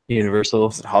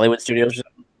Universal, Hollywood Studios.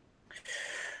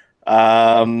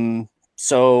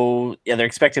 So yeah, they're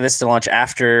expecting this to launch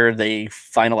after they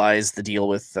finalize the deal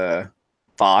with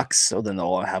Fox. So then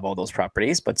they'll have all those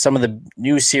properties. But some of the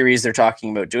new series they're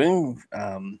talking about doing,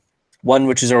 one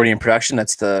which is already in production,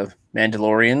 that's the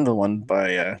Mandalorian, the one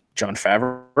by Jon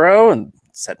Favreau and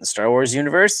set in the Star Wars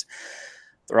universe.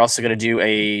 They're also going to do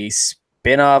a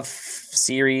spin-off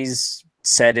series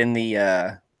set in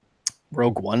the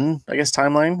Rogue One, I guess,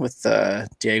 timeline with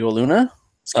Diego Luna's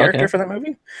character for that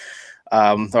movie.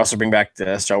 They'll also bring back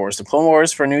the Star Wars: The Clone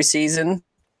Wars for a new season.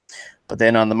 But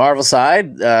then on the Marvel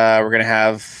side, we're going to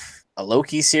have a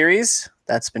Loki series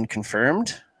that's been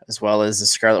confirmed, as well as the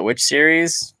Scarlet Witch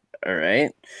series. All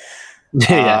right.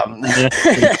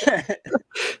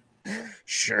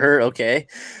 Sure. Okay.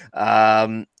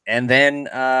 And then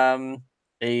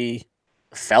a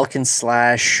Falcon /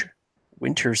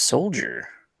 Winter Soldier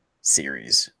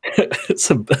series.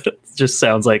 It just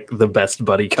sounds like the best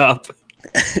buddy cop.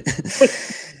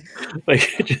 Like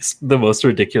just the most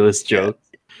ridiculous joke.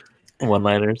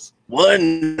 One-liners.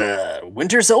 One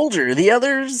Winter Soldier, the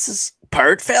other's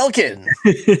part Falcon.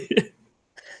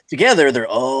 Together, they're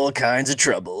all kinds of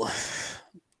trouble.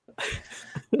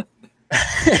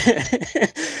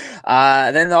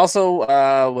 Then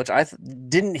also, which I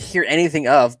didn't hear anything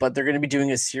of, but they're going to be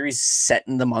doing a series set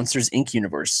in the Monsters Inc.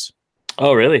 universe.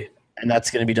 Oh, really? And that's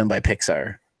going to be done by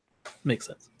Pixar. Makes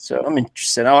sense. So I'm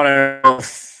interested. I want to know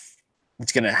if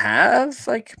it's going to have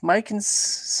like Mike and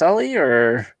Sully,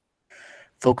 or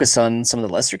focus on some of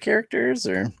the lesser characters,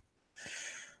 or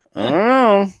I don't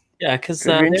know. Yeah, because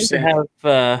they have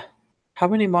how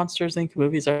many Monsters Inc.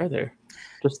 movies are there?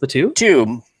 Just the two?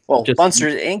 Two. Well, just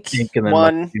Monsters Inc. and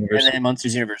one, and then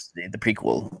Monsters University, the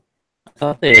prequel.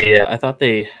 I thought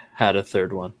they had a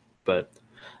third one, but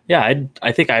yeah,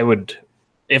 I think I would,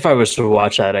 if I was to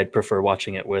watch that, I'd prefer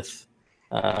watching it with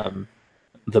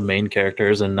the main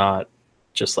characters and not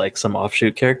just like some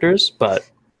offshoot characters. But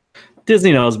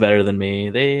Disney knows better than me.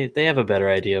 They have a better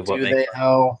idea of what makes sense.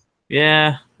 Know?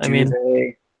 Yeah, I mean,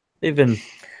 they've been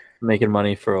making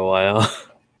money for a while.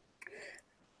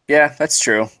 Yeah, that's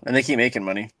true, and they keep making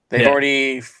money. They've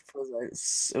already. It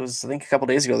was I think a couple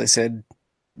days ago. They said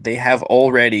they have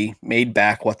already made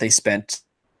back what they spent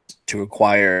to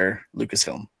acquire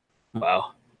Lucasfilm.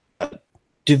 Wow.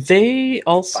 Do they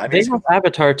also? They have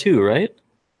Avatar too, right?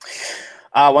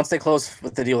 Once they close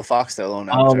with the deal with Fox, they'll own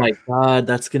Avatar. Oh my god,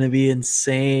 that's gonna be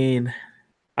insane!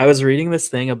 I was reading this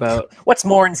thing about what's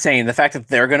more insane: the fact that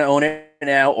they're gonna own it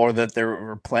now, or that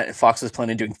Fox was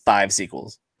planning on doing 5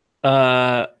 sequels.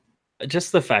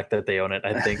 Just the fact that they own it,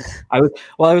 I think. I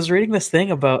was reading this thing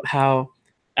about how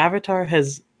Avatar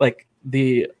has like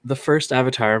the first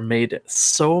Avatar made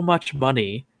so much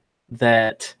money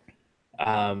that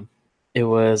it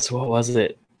was, what was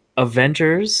it?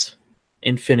 Avengers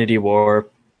Infinity War,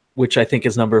 which I think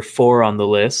is number 4 on the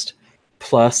list,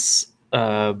 plus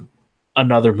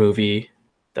another movie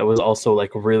that was also like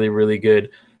really, really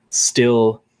good.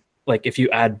 Still, like if you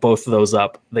add both of those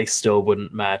up, they still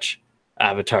wouldn't match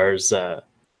Avatar's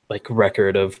like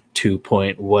record of 2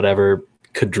 whatever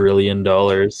quadrillion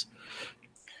dollars.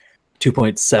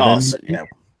 2.7. Oh,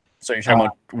 so you're talking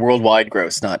about worldwide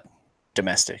gross, not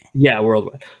domestic. Yeah,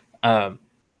 worldwide. And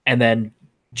then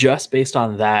just based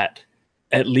on that,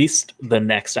 at least the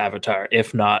next Avatar,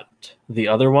 if not the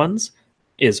other ones,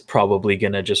 is probably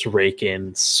gonna just rake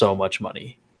in so much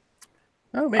money.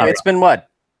 Oh, maybe it's been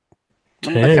what?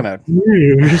 When did that come out?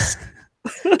 Years.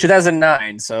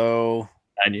 2009, so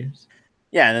 9 years.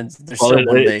 Yeah, and then there's still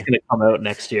one day. It's going to come out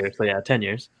next year, so yeah, 10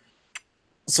 years.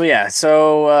 So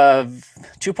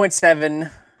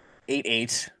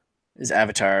 2.788 is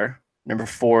Avatar. Number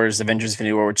 4 is Avengers: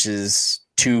 Infinity War, which is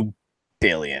 2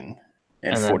 billion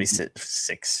and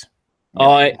 46.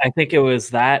 Oh, I think it was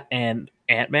that and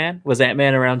Ant-Man. Was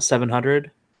Ant-Man around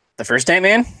 700? The first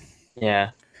Ant-Man?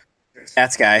 Yeah,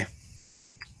 that's guy.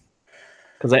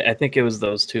 Because I think it was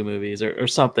those 2 movies or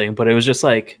something, but it was just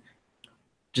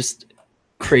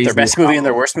crazy. Their best movie and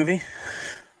their worst movie?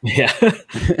 Yeah.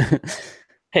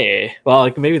 Hey, well,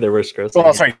 like maybe their worst gross.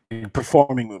 Well, sorry,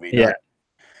 performing movie. Yeah.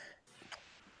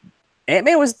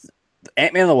 Ant-Man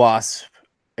and the Wasp.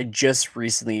 I just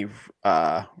recently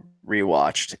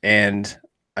rewatched, and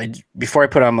before I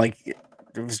put on, like,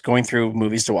 I was going through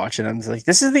movies to watch, and I was like,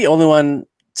 this is the only one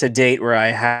to date where I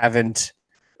haven't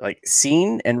like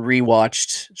seen and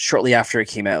rewatched shortly after it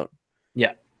came out.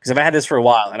 Yeah, because I've had this for a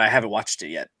while and I haven't watched it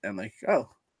yet. I'm like, oh,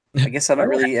 I guess I'm not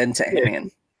really into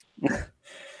Ant-Man.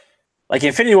 Like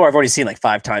Infinity War, I've already seen like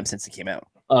 5 times since it came out.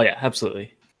 Oh yeah,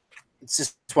 absolutely. It's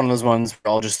just one of those ones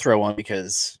where I'll just throw on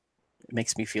because it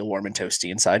makes me feel warm and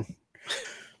toasty inside.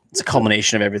 It's a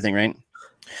culmination of everything, right?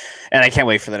 And I can't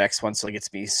wait for the next one, so it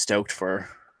gets me stoked for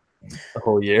the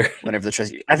whole year. Whenever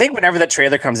the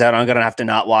trailer comes out, I'm gonna have to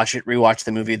not watch it, rewatch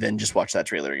the movie, then just watch that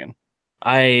trailer again.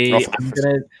 I'm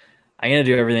gonna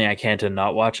do everything I can to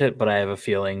not watch it, but I have a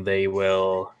feeling they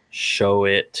will show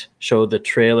the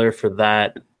trailer for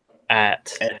that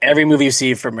at every movie you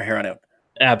see from here on out.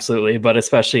 Absolutely, but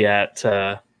especially at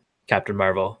Captain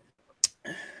Marvel.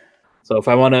 So if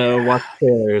I want to watch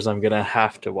trailers, I'm gonna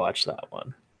have to watch that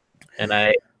one, and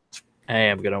I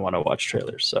am gonna want to watch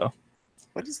trailers. So,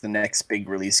 what is the next big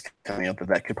release coming up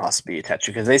that could possibly be attached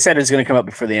to? Because they said it's going to come out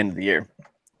before the end of the year.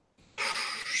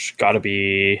 Got to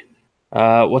be.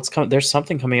 What's coming? There's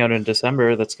something coming out in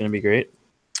December that's gonna be great.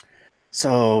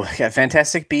 So yeah,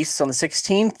 Fantastic Beasts on the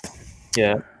 16th.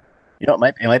 Yeah, you know,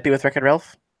 it might be with Wreck-It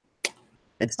Ralph.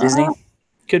 It's Disney.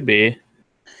 Could be.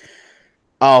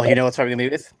 Oh, you know what's probably gonna be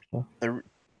with the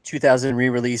 2018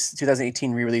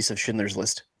 re-release of Schindler's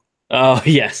List. Oh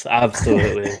yes,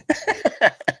 absolutely.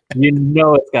 You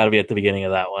know it's got to be at the beginning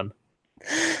of that one.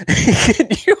 Can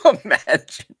you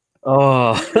imagine?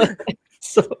 Oh,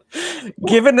 so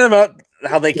given about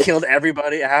how they killed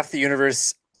everybody, half the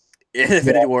universe in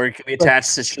Infinity War can be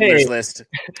attached to Schindler's List.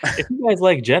 If you guys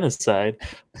like genocide,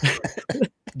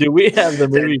 do we have the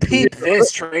movie? Peep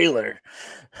this trailer.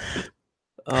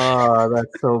 Oh,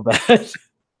 that's so bad.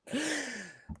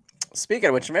 Speaking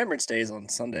of which, Remembrance Day is on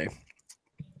Sunday.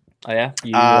 Oh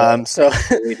yeah. So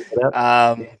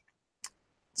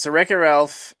Wreck-It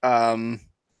Ralph. I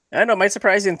don't know. It might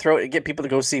surprise you and get people to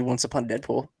go see Once Upon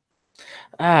Deadpool.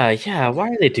 Yeah. Why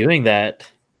are they doing that?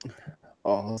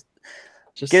 Oh,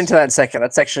 just get into that in a second.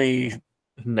 Let's actually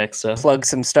next up plug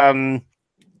some stuff.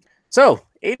 So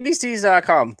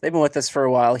 80stees.com. They've been with us for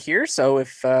a while here. So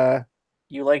if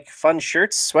you like fun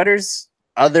shirts, sweaters,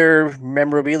 other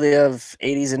memorabilia of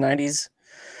 80s and 90s,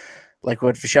 like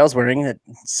what Michelle's wearing that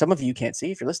some of you can't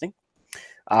see if you're listening,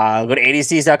 go to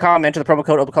 80stees.com, enter the promo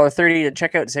code OpenColor30 to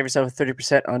check out to save yourself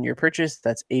 30% on your purchase.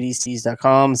 That's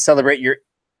 80stees.com. Celebrate your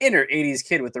inner 80s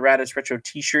kid with the Raditz Retro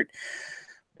t-shirt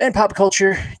and pop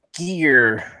culture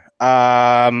gear.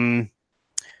 Now,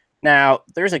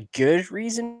 there's a good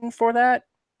reason for that.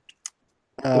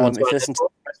 If you listen to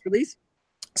the press release.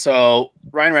 So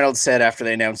Ryan Reynolds said after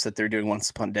they announced that they're doing Once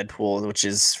Upon Deadpool, which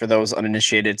is, for those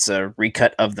uninitiated, it's a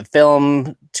recut of the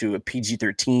film to a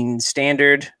PG-13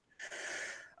 standard.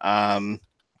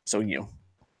 So, you know,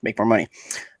 make more money.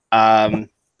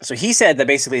 So he said that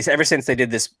basically ever since they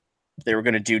did this, they were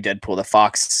going to do Deadpool, the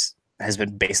Fox has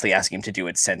been basically asking him to do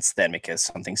it since then because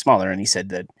something smaller. And he said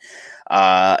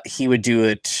that he would do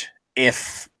it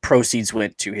if proceeds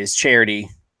went to his charity,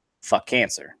 Fuck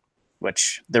Cancer,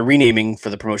 which they're renaming for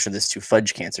the promotion of this to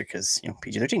Fudge Cancer because, you know,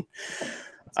 PG-13.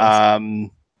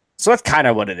 So that's kind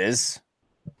of what it is.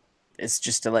 It's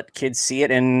just to let kids see it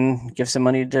and give some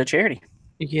money to charity.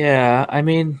 Yeah, I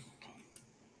mean,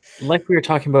 like we were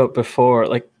talking about before,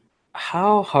 like,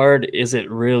 how hard is it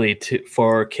really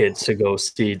for kids to go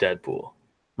see Deadpool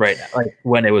right now? Like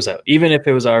when it was out, even if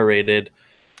it was R-rated,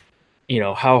 you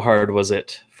know, how hard was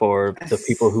it for the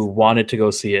people who wanted to go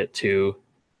see it to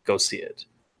go see it?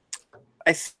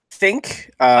 I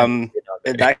think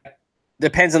that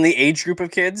depends on the age group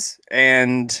of kids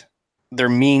and their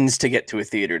means to get to a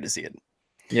theater to see it.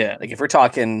 Yeah. Like if we're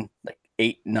talking like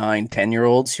 8, 9,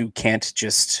 10-year-olds who can't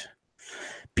just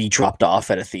be dropped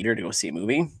off at a theater to go see a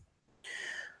movie.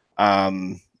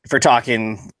 If we're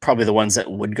talking probably the ones that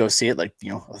would go see it, like, you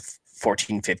know, a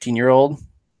 14, 15-year-old,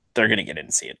 they're going to get in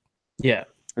and see it. Yeah.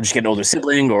 Or just get an older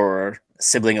sibling or a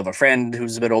sibling of a friend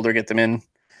who's a bit older, get them in.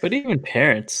 But even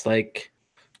parents, like,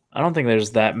 I don't think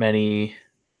there's that many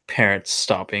parents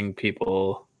stopping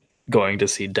people going to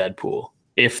see Deadpool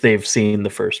if they've seen the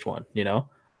first one, you know?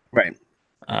 Right.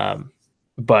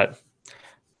 But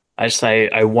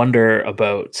I wonder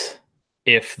about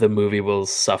if the movie will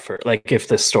suffer, like if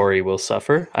the story will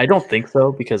suffer. I don't think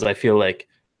so, because I feel like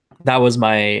that was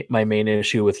my main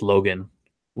issue with Logan,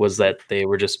 was that they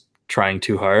were just trying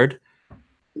too hard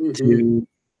to,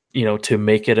 you know, to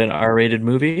make it an R-rated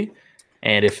movie.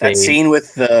 And if that scene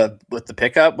with the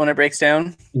pickup when it breaks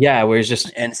down, yeah, where he's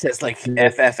just and it says like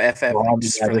FFFF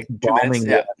just for like 2 minutes,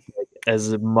 yeah, like,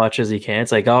 as much as he can.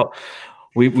 It's like, oh,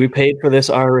 we paid for this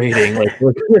R rating, like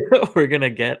we're gonna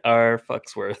get our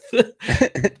fucks worth.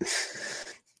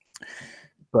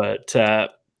 But I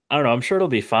don't know. I'm sure it'll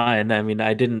be fine. I mean,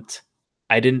 I didn't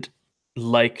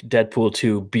like Deadpool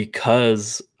 2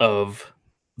 because of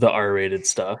the R-rated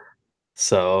stuff.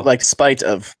 So, like, despite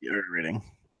of the R rating,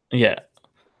 yeah.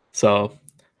 So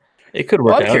it could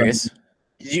work out. I'm curious.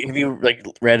 Have you like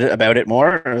read about it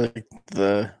more, or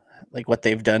like what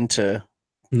they've done to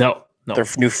no their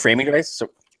new framing device? So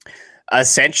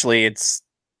essentially, it's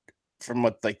from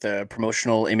what like the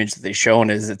promotional image that they've shown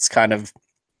is it's kind of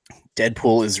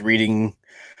Deadpool is reading.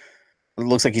 It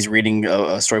looks like he's reading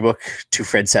a storybook to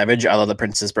Fred Savage, I Love the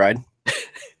Princess Bride.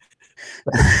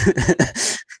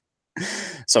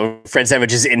 So Fred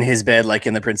Savage is in his bed, like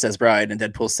in The Princess Bride, and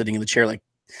Deadpool's sitting in the chair, like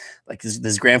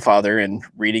his grandfather, and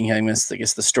reading him, I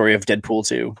guess, the story of Deadpool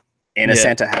 2 in a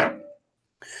Santa hat.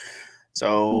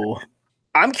 So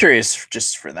I'm curious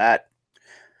just for that.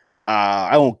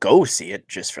 I won't go see it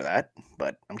just for that,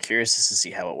 but I'm curious to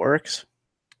see how it works.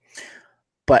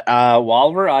 But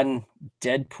while we're on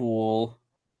Deadpool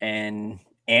and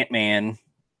Ant-Man,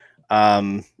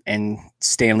 and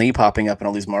Stan Lee popping up in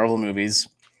all these Marvel movies,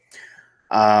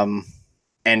 and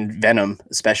Venom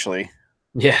especially,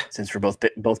 since we're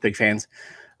both big fans,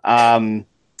 I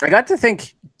got to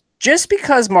think, just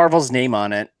because Marvel's name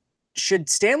on it, should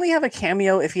Stan Lee have a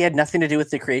cameo if he had nothing to do with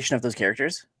the creation of those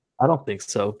characters? I don't think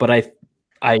so, but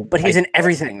But he's in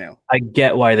everything now. I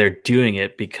get why they're doing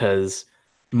it, because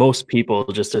most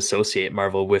people just associate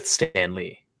Marvel with Stan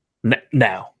Lee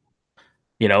now.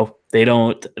 You know, they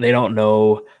don't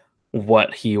know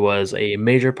what he was a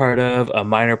major part of, a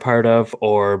minor part of,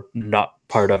 or not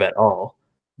part of at all.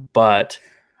 But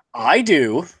I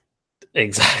do.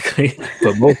 Exactly.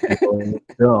 But most people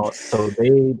don't. So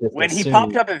they just when he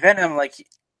popped up in Venom, like,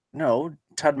 no,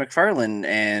 Todd McFarlane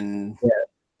and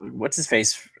what's his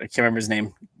face? I can't remember his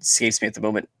name. Escapes me at the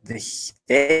moment.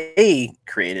 They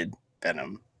created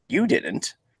Venom. You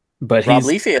didn't. But Rob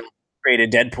Liefeld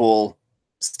created Deadpool.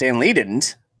 Stan Lee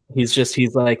didn't. He's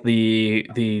like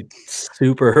the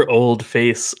super old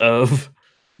face of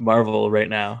Marvel right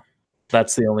now.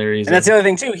 That's the only reason. And that's the other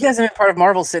thing too. He hasn't been part of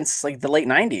Marvel since like the late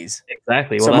 90s.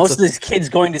 Exactly. So most of these kids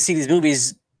going to see these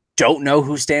movies don't know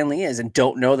who Stan Lee is and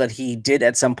don't know that he did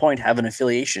at some point have an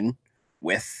affiliation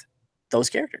with those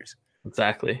characters.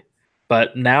 Exactly.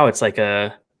 But now it's like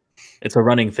it's a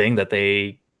running thing that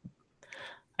I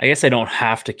guess they don't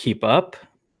have to keep up,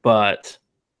 but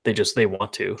they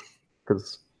want to,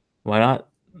 because why not?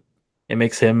 It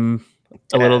makes him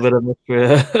a little bit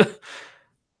of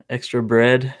extra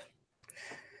bread.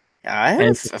 Yeah, I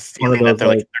have a feeling that they're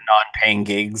non-paying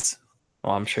gigs.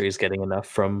 Well, I'm sure he's getting enough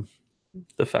from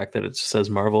the fact that it just says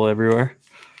Marvel everywhere.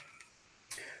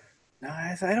 No,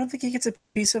 I don't think he gets a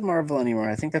piece of Marvel anymore.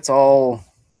 I think that's all.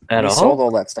 He sold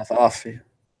all that stuff off.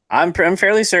 I'm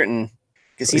fairly certain,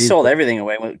 because he sold everything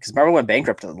away, because Marvel went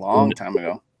bankrupt a long time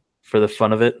ago. For the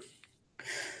fun of it,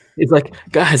 he's like,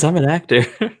 guys, I'm an actor.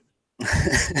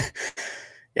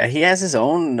 Yeah, he has his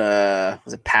own.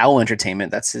 Was it Powell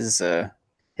Entertainment? That's his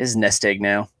nest egg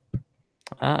now.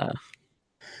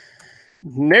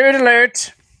 Nerd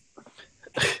alert.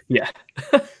 Yeah.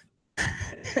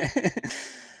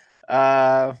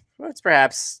 Let's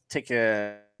perhaps take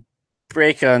a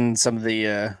break on some of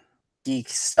the geek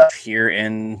stuff here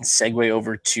and segue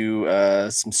over to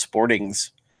some sportings.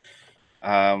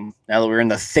 Now that we're in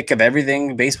the thick of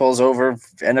everything, baseball's over,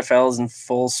 NFL's in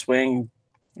full swing.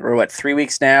 We're 3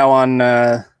 weeks now on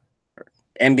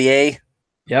NBA.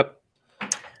 Yep.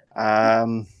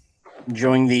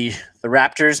 Enjoying the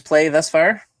Raptors play thus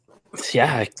far.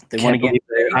 Yeah, they want to get.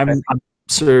 I'm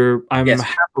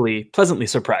pleasantly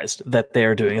surprised that they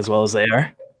are doing as well as they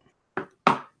are.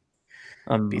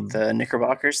 Beat the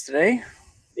Knickerbockers today.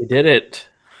 They did it.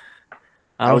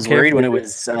 I was worried when it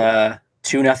was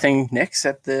 2-0 Knicks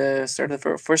at the start of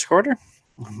the first quarter.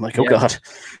 I'm like, oh god,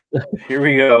 here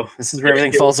we go. This is where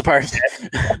everything falls apart.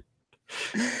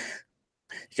 You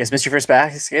guys missed your first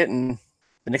basket, and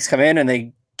the Knicks come in and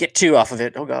they get 2 off of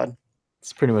it. Oh god,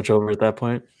 it's pretty much over at that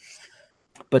point.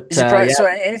 But so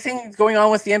anything going on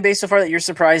with the NBA so far that you're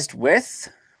surprised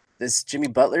with? This Jimmy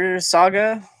Butler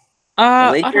saga?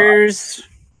 The Lakers?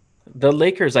 The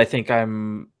Lakers, I think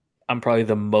I'm probably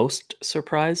the most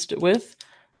surprised with,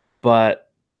 but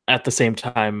at the same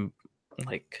time,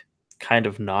 like, kind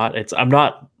of not. I'm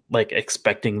not like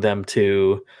expecting them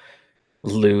to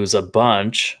lose a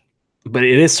bunch, but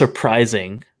it is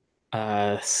surprising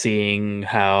seeing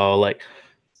how, like,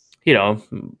 you know,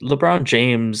 LeBron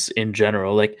James in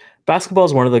general, like, basketball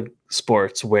is one of the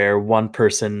sports where one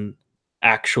person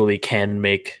actually can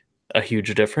make a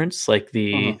huge difference. Like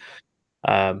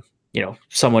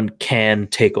someone can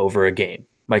take over a game.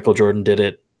 Michael Jordan did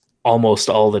it almost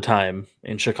all the time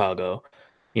in Chicago.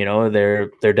 You know,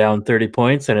 they're down 30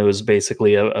 points and it was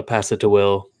basically a pass it to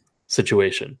Will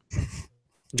situation.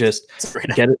 Just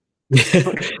get it, just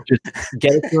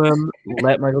get it to him.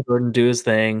 Let Michael Jordan do his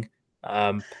thing.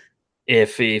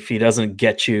 If he doesn't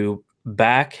get you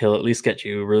back, he'll at least get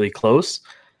you really close.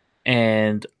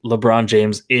 And LeBron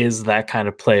James is that kind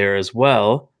of player as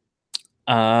well.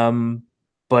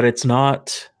 But it's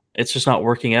just not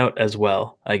working out as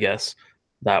well, I guess,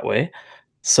 that way.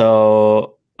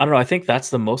 So I don't know. I think that's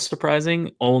the most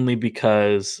surprising, only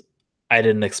because I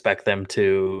didn't expect them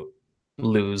to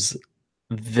lose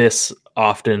this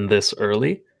often this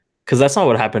early. Because that's not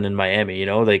what happened in Miami. You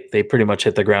know, they pretty much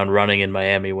hit the ground running in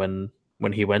Miami when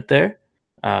he went there.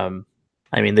 I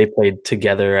mean, they played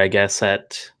together, I guess,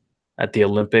 at at the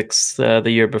Olympics the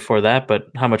year before that, but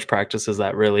how much practice is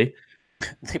that really?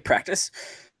 They practice.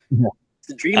 Yeah. It's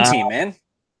the dream team, man.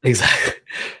 Exactly.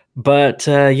 But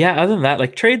yeah, other than that,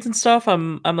 like trades and stuff,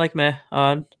 I'm like meh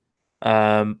on.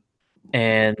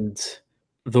 And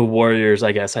the Warriors,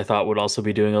 I guess, I thought would also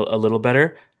be doing a little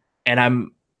better. And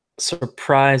I'm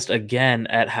surprised again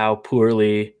at how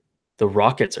poorly the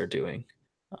Rockets are doing.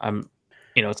 I'm,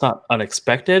 it's not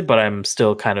unexpected, but I'm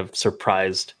still kind of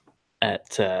surprised at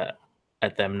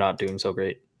them not doing so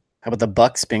great. How about the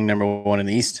Bucks being number 1 in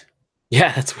the East?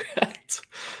 Yeah, that's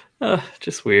weird.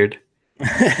 Just weird.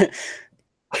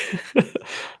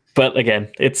 But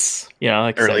again, it's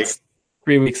like early.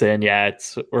 3 weeks in. Yeah,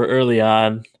 we're early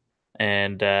on,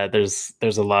 and there's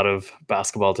a lot of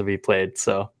basketball to be played.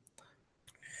 So,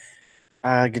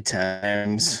 good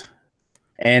times.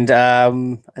 And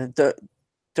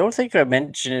don't think I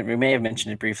mentioned it. We may have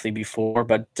mentioned it briefly before,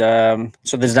 but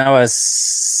so there's now a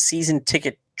season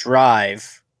ticket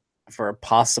drive for a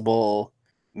possible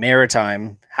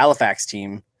Maritime Halifax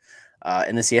team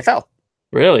in the CFL.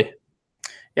 Really?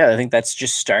 Yeah, I think that's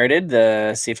just started.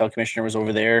 The CFL commissioner was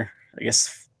over there. I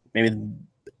guess maybe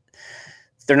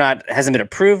hasn't been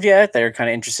approved yet. They're kind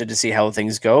of interested to see how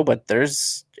things go, but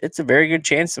it's a very good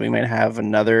chance that we might have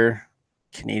another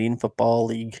Canadian Football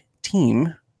League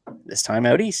team this time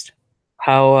out east.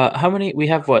 How many we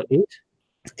have? What, 8?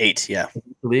 8, yeah.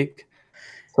 League.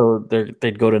 So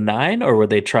they'd go to 9, or would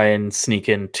they try and sneak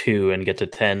in 2 and get to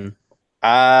 10?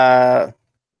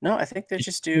 No, I think they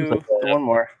just do one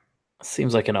more.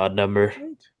 Seems like an odd number.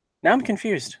 Now I'm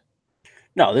confused.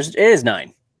 No, it is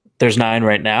 9. There's 9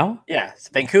 right now? Yeah. It's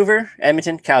Vancouver,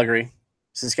 Edmonton, Calgary,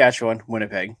 Saskatchewan,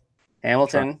 Winnipeg,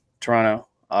 Hamilton, Toronto,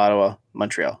 Ottawa,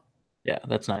 Montreal. Yeah,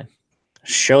 that's 9.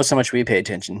 Shows how much we pay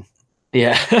attention.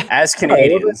 Yeah. As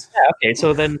Canadians. Okay,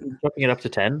 so then jumping it up to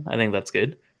 10, I think that's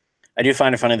good. I do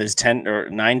find it funny there's 10 or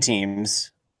 9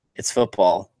 teams. It's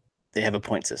football. They have a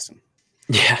point system.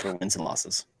 Yeah. For wins and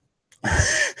losses.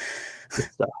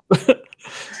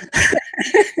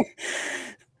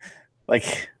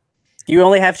 Like, you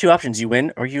only have 2 options. You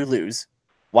win or you lose.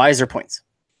 Why is there points?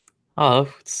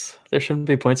 Oh, there shouldn't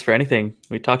be points for anything.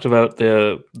 We talked about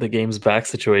the game's back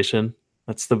situation.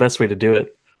 That's the best way to do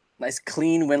it. Nice,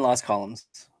 clean win-loss columns.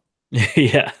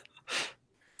 Yeah.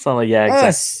 It's not like, yeah,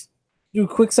 exactly. Do a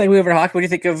quick segue over to hockey. What do you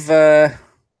think of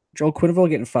Joel Quenneville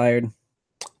getting fired?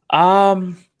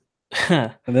 And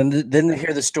then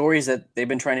hear the stories that they've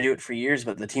been trying to do it for years,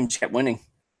 but the team just kept winning.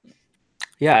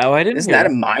 Yeah, I didn't. Isn't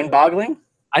that mind-boggling?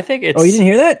 I think it's. Oh, you didn't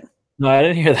hear that? No, I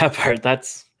didn't hear that part.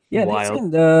 That's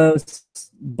wild.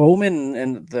 Bowman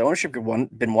and the ownership group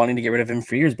been wanting to get rid of him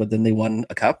for years, but then they won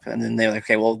a cup, and then they were like,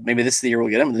 okay, well, maybe this is the year we'll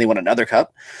get him. And they won another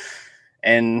cup,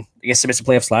 and I guess they missed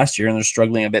the playoffs last year, and they're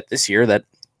struggling a bit this year. That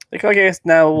like, okay,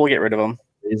 now we'll get rid of him.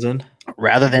 Reason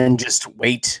rather than just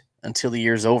wait until the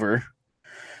year's over,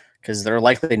 because they're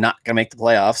likely not going to make the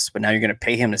playoffs. But now you're going to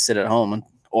pay him to sit at home,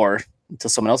 or until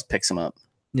someone else picks him up.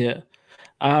 Yeah,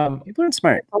 people aren't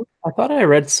smart. I thought I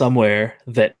read somewhere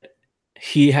that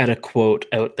he had a quote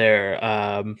out there,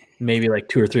 maybe like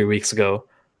 2 or 3 weeks ago,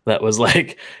 that was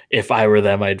like, "If I were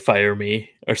them, I'd fire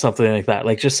me," or something like that.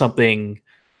 Like just something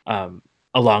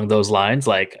along those lines.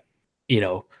 Like,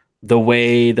 the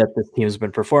way that this team's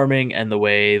been performing, and the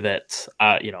way that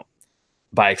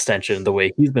by extension, the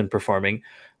way he's been performing,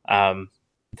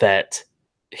 that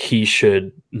he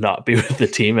should not be with the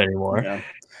team anymore.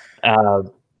 Yeah.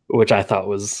 Which I thought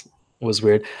was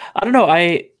weird. I don't know.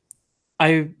 I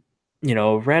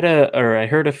read I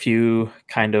heard a few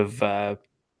kind of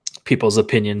people's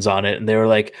opinions on it, and they were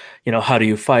like, how do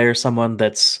you fire someone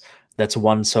that's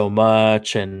won so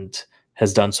much and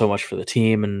has done so much for the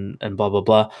team and blah blah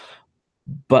blah.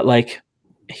 But like,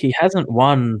 he hasn't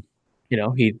won.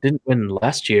 He didn't win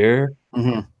last year,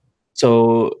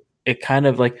 so it kind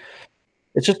of like,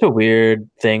 it's just a weird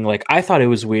thing. Like, I thought it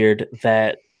was weird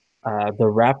that the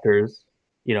Raptors,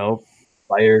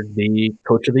 fired the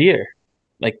coach of the year.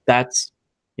 Like, that's,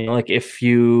 like, if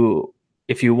you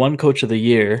won coach of the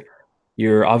year,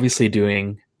 you're obviously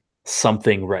doing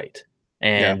something right.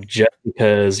 And just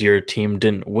because your team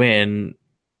didn't win,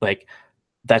 like,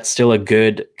 that's still a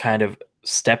good kind of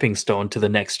stepping stone to the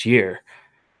next year.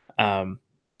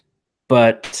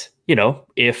 But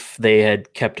if they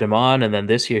had kept him on and then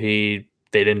this year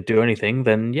they didn't do anything,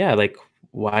 then yeah, like,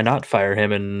 why not fire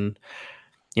him and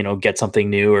get something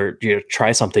new, or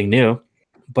try something new.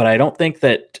 But I don't think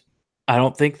that Joe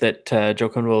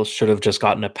Quenneville should have just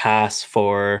gotten a pass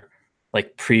for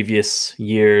like previous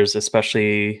years,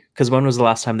 especially because when was the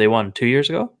last time they won? 2 years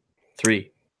ago?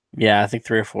 3? Yeah, I think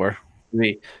 3 or 4.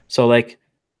 3. So like,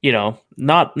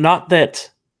 not that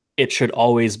it should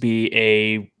always be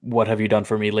a what have you done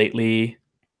for me lately,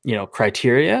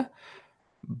 criteria.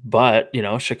 But,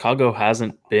 Chicago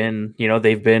hasn't been,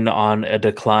 they've been on a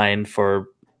decline for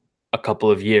a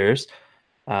couple of years.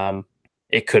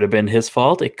 It could have been his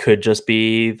fault. It could just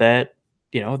be that,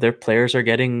 their players are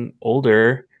getting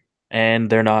older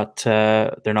and they're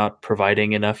not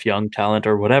providing enough young talent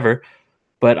or whatever.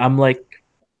 But I'm like,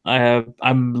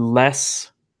 I'm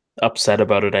less upset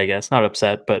about it, I guess. Not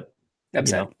upset, but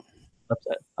Upset.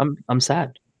 Upset. I'm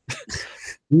sad.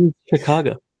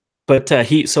 Chicago. But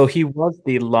he was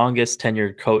the longest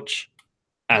tenured coach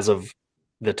as of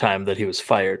the time that he was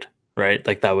fired, right?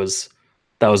 Like that was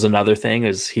another thing,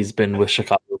 is he's been with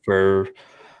Chicago for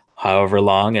however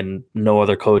long, and no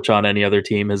other coach on any other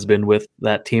team has been with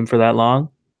that team for that long.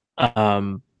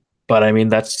 But I mean,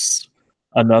 that's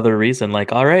another reason,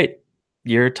 like, all right,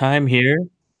 your time here,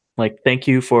 like, thank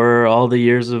you for all the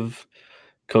years of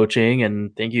coaching,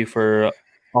 and thank you for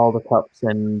all the cups,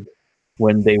 and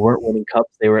when they weren't winning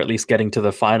cups, they were at least getting to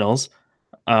the finals.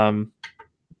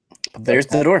 There's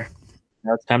the door.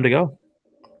 Now it's time to go.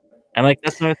 And like,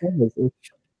 that's another thing, is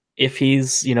if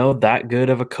he's, that good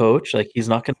of a coach, like, he's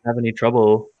not going to have any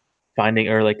trouble finding,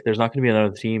 or like, there's not going to be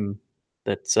another team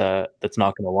that's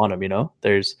not going to want him.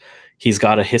 He's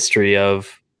got a history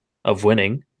of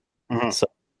winning, so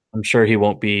I'm sure he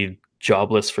won't be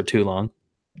jobless for too long.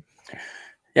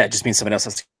 Yeah, it just means someone else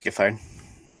has to get fired.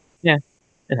 Yeah,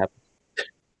 it happens.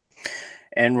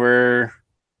 And we're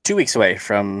 2 weeks away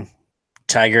from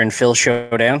Tiger and Phil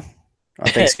showdown on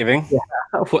Thanksgiving. Yeah.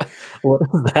 What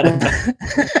is that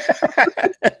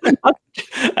about?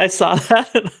 I saw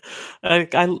that.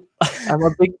 I'm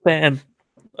a big fan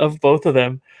of both of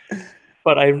them,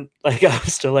 but I'm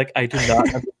still like, I do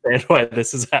not understand why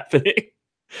this is happening.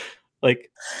 Like,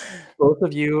 both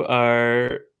of you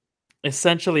are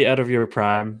essentially out of your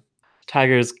prime.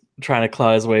 Tiger's trying to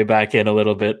claw his way back in a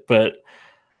little bit, but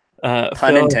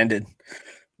pun intended.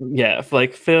 Yeah,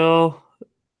 like, Phil,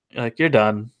 like, you're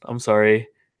done. I'm sorry.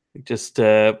 Just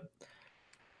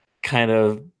kind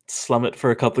of slum it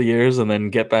for a couple of years and then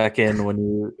get back in when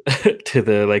you to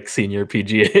the like senior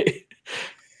PGA.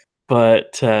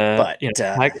 But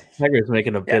Tiger's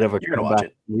making a bit of a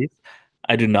comeback.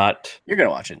 I do not. You're gonna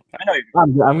watch it. I know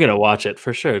I'm gonna watch it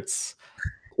for sure. It's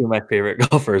two of my favorite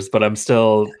golfers, but I'm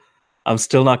still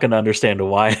not gonna understand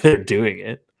why they're doing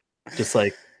it. Just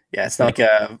like, yeah, it's not like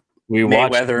a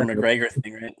Mayweather and McGregor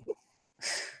thing, right?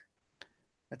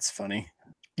 That's funny.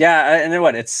 Yeah, and then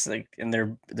what? It's like, and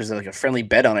there's like a friendly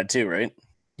bet on it too, right?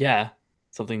 Yeah,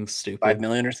 something stupid. $5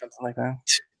 million or something like that,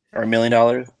 or $1 million.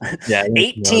 Yeah,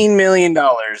 $18 million.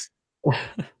 $1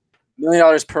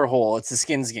 million per hole. It's a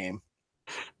skins game.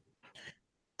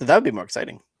 So that would be more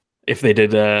exciting if they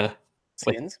did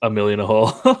like $1 million a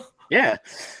hole. Yeah,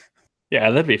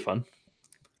 that'd be fun.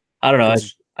 I don't know.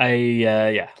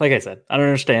 Like I said, I don't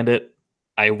understand it.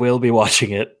 I will be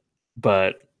watching it,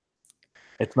 but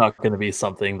it's not going to be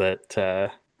something that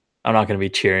I'm not going to be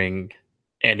cheering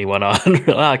anyone on.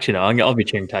 Actually, no, I'll be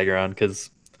cheering Tiger on because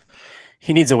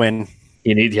he needs a win.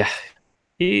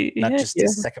 Just a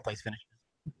second place finish.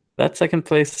 That second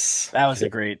place. That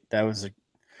was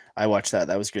I watched that.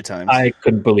 That was good times. I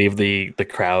couldn't believe the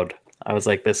crowd. I was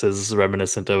like, this is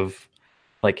reminiscent of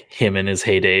like him in his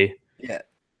heyday. Yeah.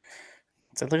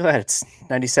 So look at that. It's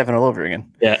 97 all over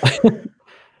again. Yeah.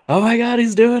 Oh my God,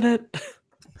 he's doing it.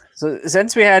 So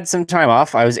since we had some time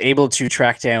off, I was able to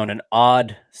track down an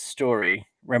odd story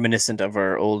reminiscent of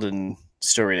our olden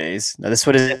story days. Now, this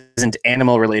one isn't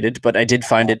animal related, but I did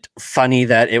find it funny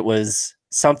that it was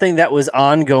something that was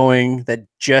ongoing that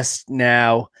just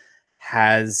now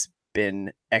has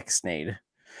been ex-nayed.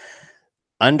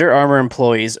 Under Armour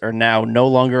employees are now no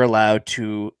longer allowed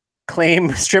to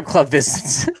claim strip club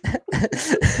visits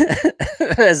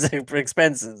as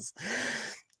expenses.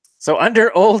 So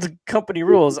under old company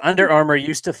rules, Under Armour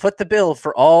used to foot the bill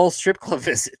for all strip club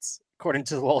visits, according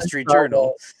to the Wall Street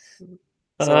Journal.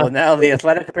 So now the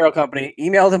athletic apparel company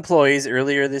emailed employees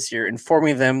earlier this year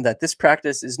informing them that this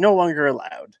practice is no longer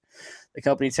allowed. The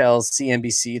company tells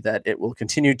CNBC that it will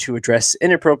continue to address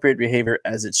inappropriate behavior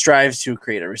as it strives to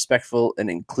create a respectful and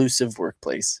inclusive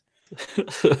workplace.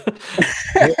 The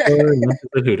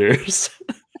Hooters.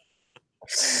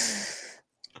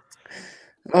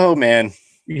 Oh, man.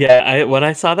 Yeah, when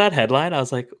I saw that headline, I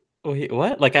was like, wait,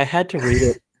 what? Like, I had to read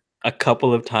it a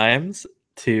couple of times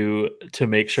to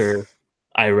make sure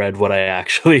I read what I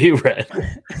actually read.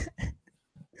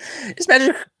 Just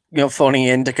imagine, phoning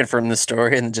in to confirm the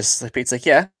story, and just like Pete's like,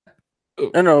 yeah,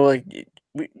 no, like,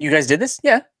 you guys did this,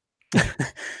 yeah,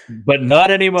 but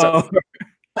not anymore.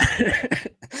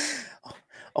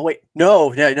 Oh wait, no,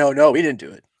 we didn't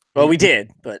do it. Well, we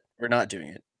did, but we're not doing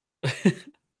it.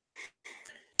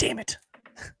 Damn it.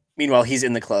 Meanwhile, he's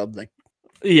in the club. Like,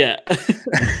 yeah.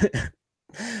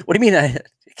 What do you mean I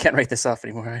can't write this off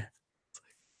anymore?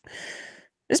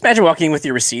 Just imagine walking in with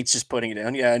your receipts, just putting it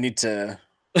down. Yeah, I need to.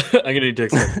 I'm gonna need to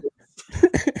accept it.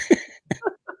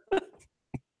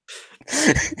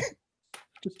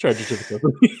 Just charge it to the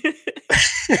company.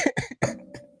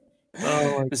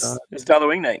 Oh my god! It's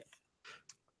Halloween night.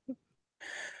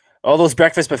 All those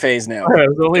breakfast buffets now. I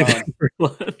was only there for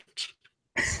lunch.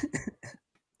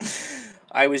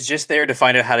 I was just there to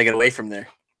find out how to get away from there.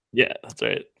 Yeah, that's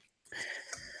right.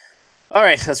 All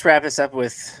right, let's wrap this up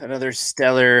with another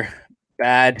stellar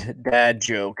bad dad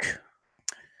joke.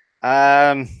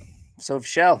 So,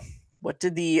 Vishal, what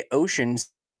did the ocean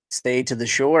say to the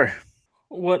shore?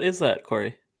 What is that,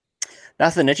 Corey?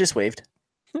 Nothing. It just waved.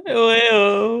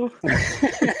 Oh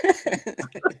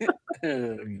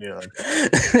God.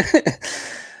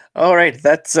 All right,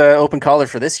 that's open caller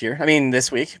for this year. I mean,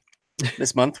 this week,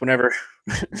 this month, whenever.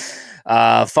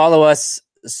 Follow us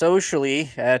socially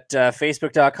at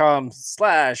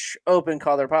facebook.com/open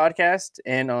caller podcast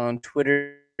and on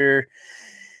Twitter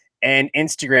and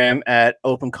Instagram at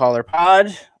open caller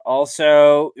pod.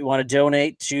 Also, we want to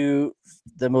donate to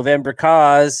the Movember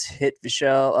cause. Hit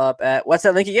Vishal up at what's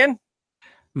that link again?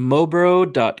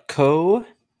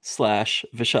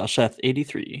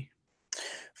 Mobro.co/VishalSheth83.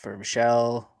 For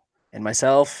Vishal and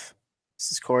myself,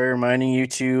 this is Corey reminding you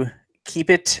to keep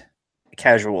it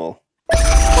casual.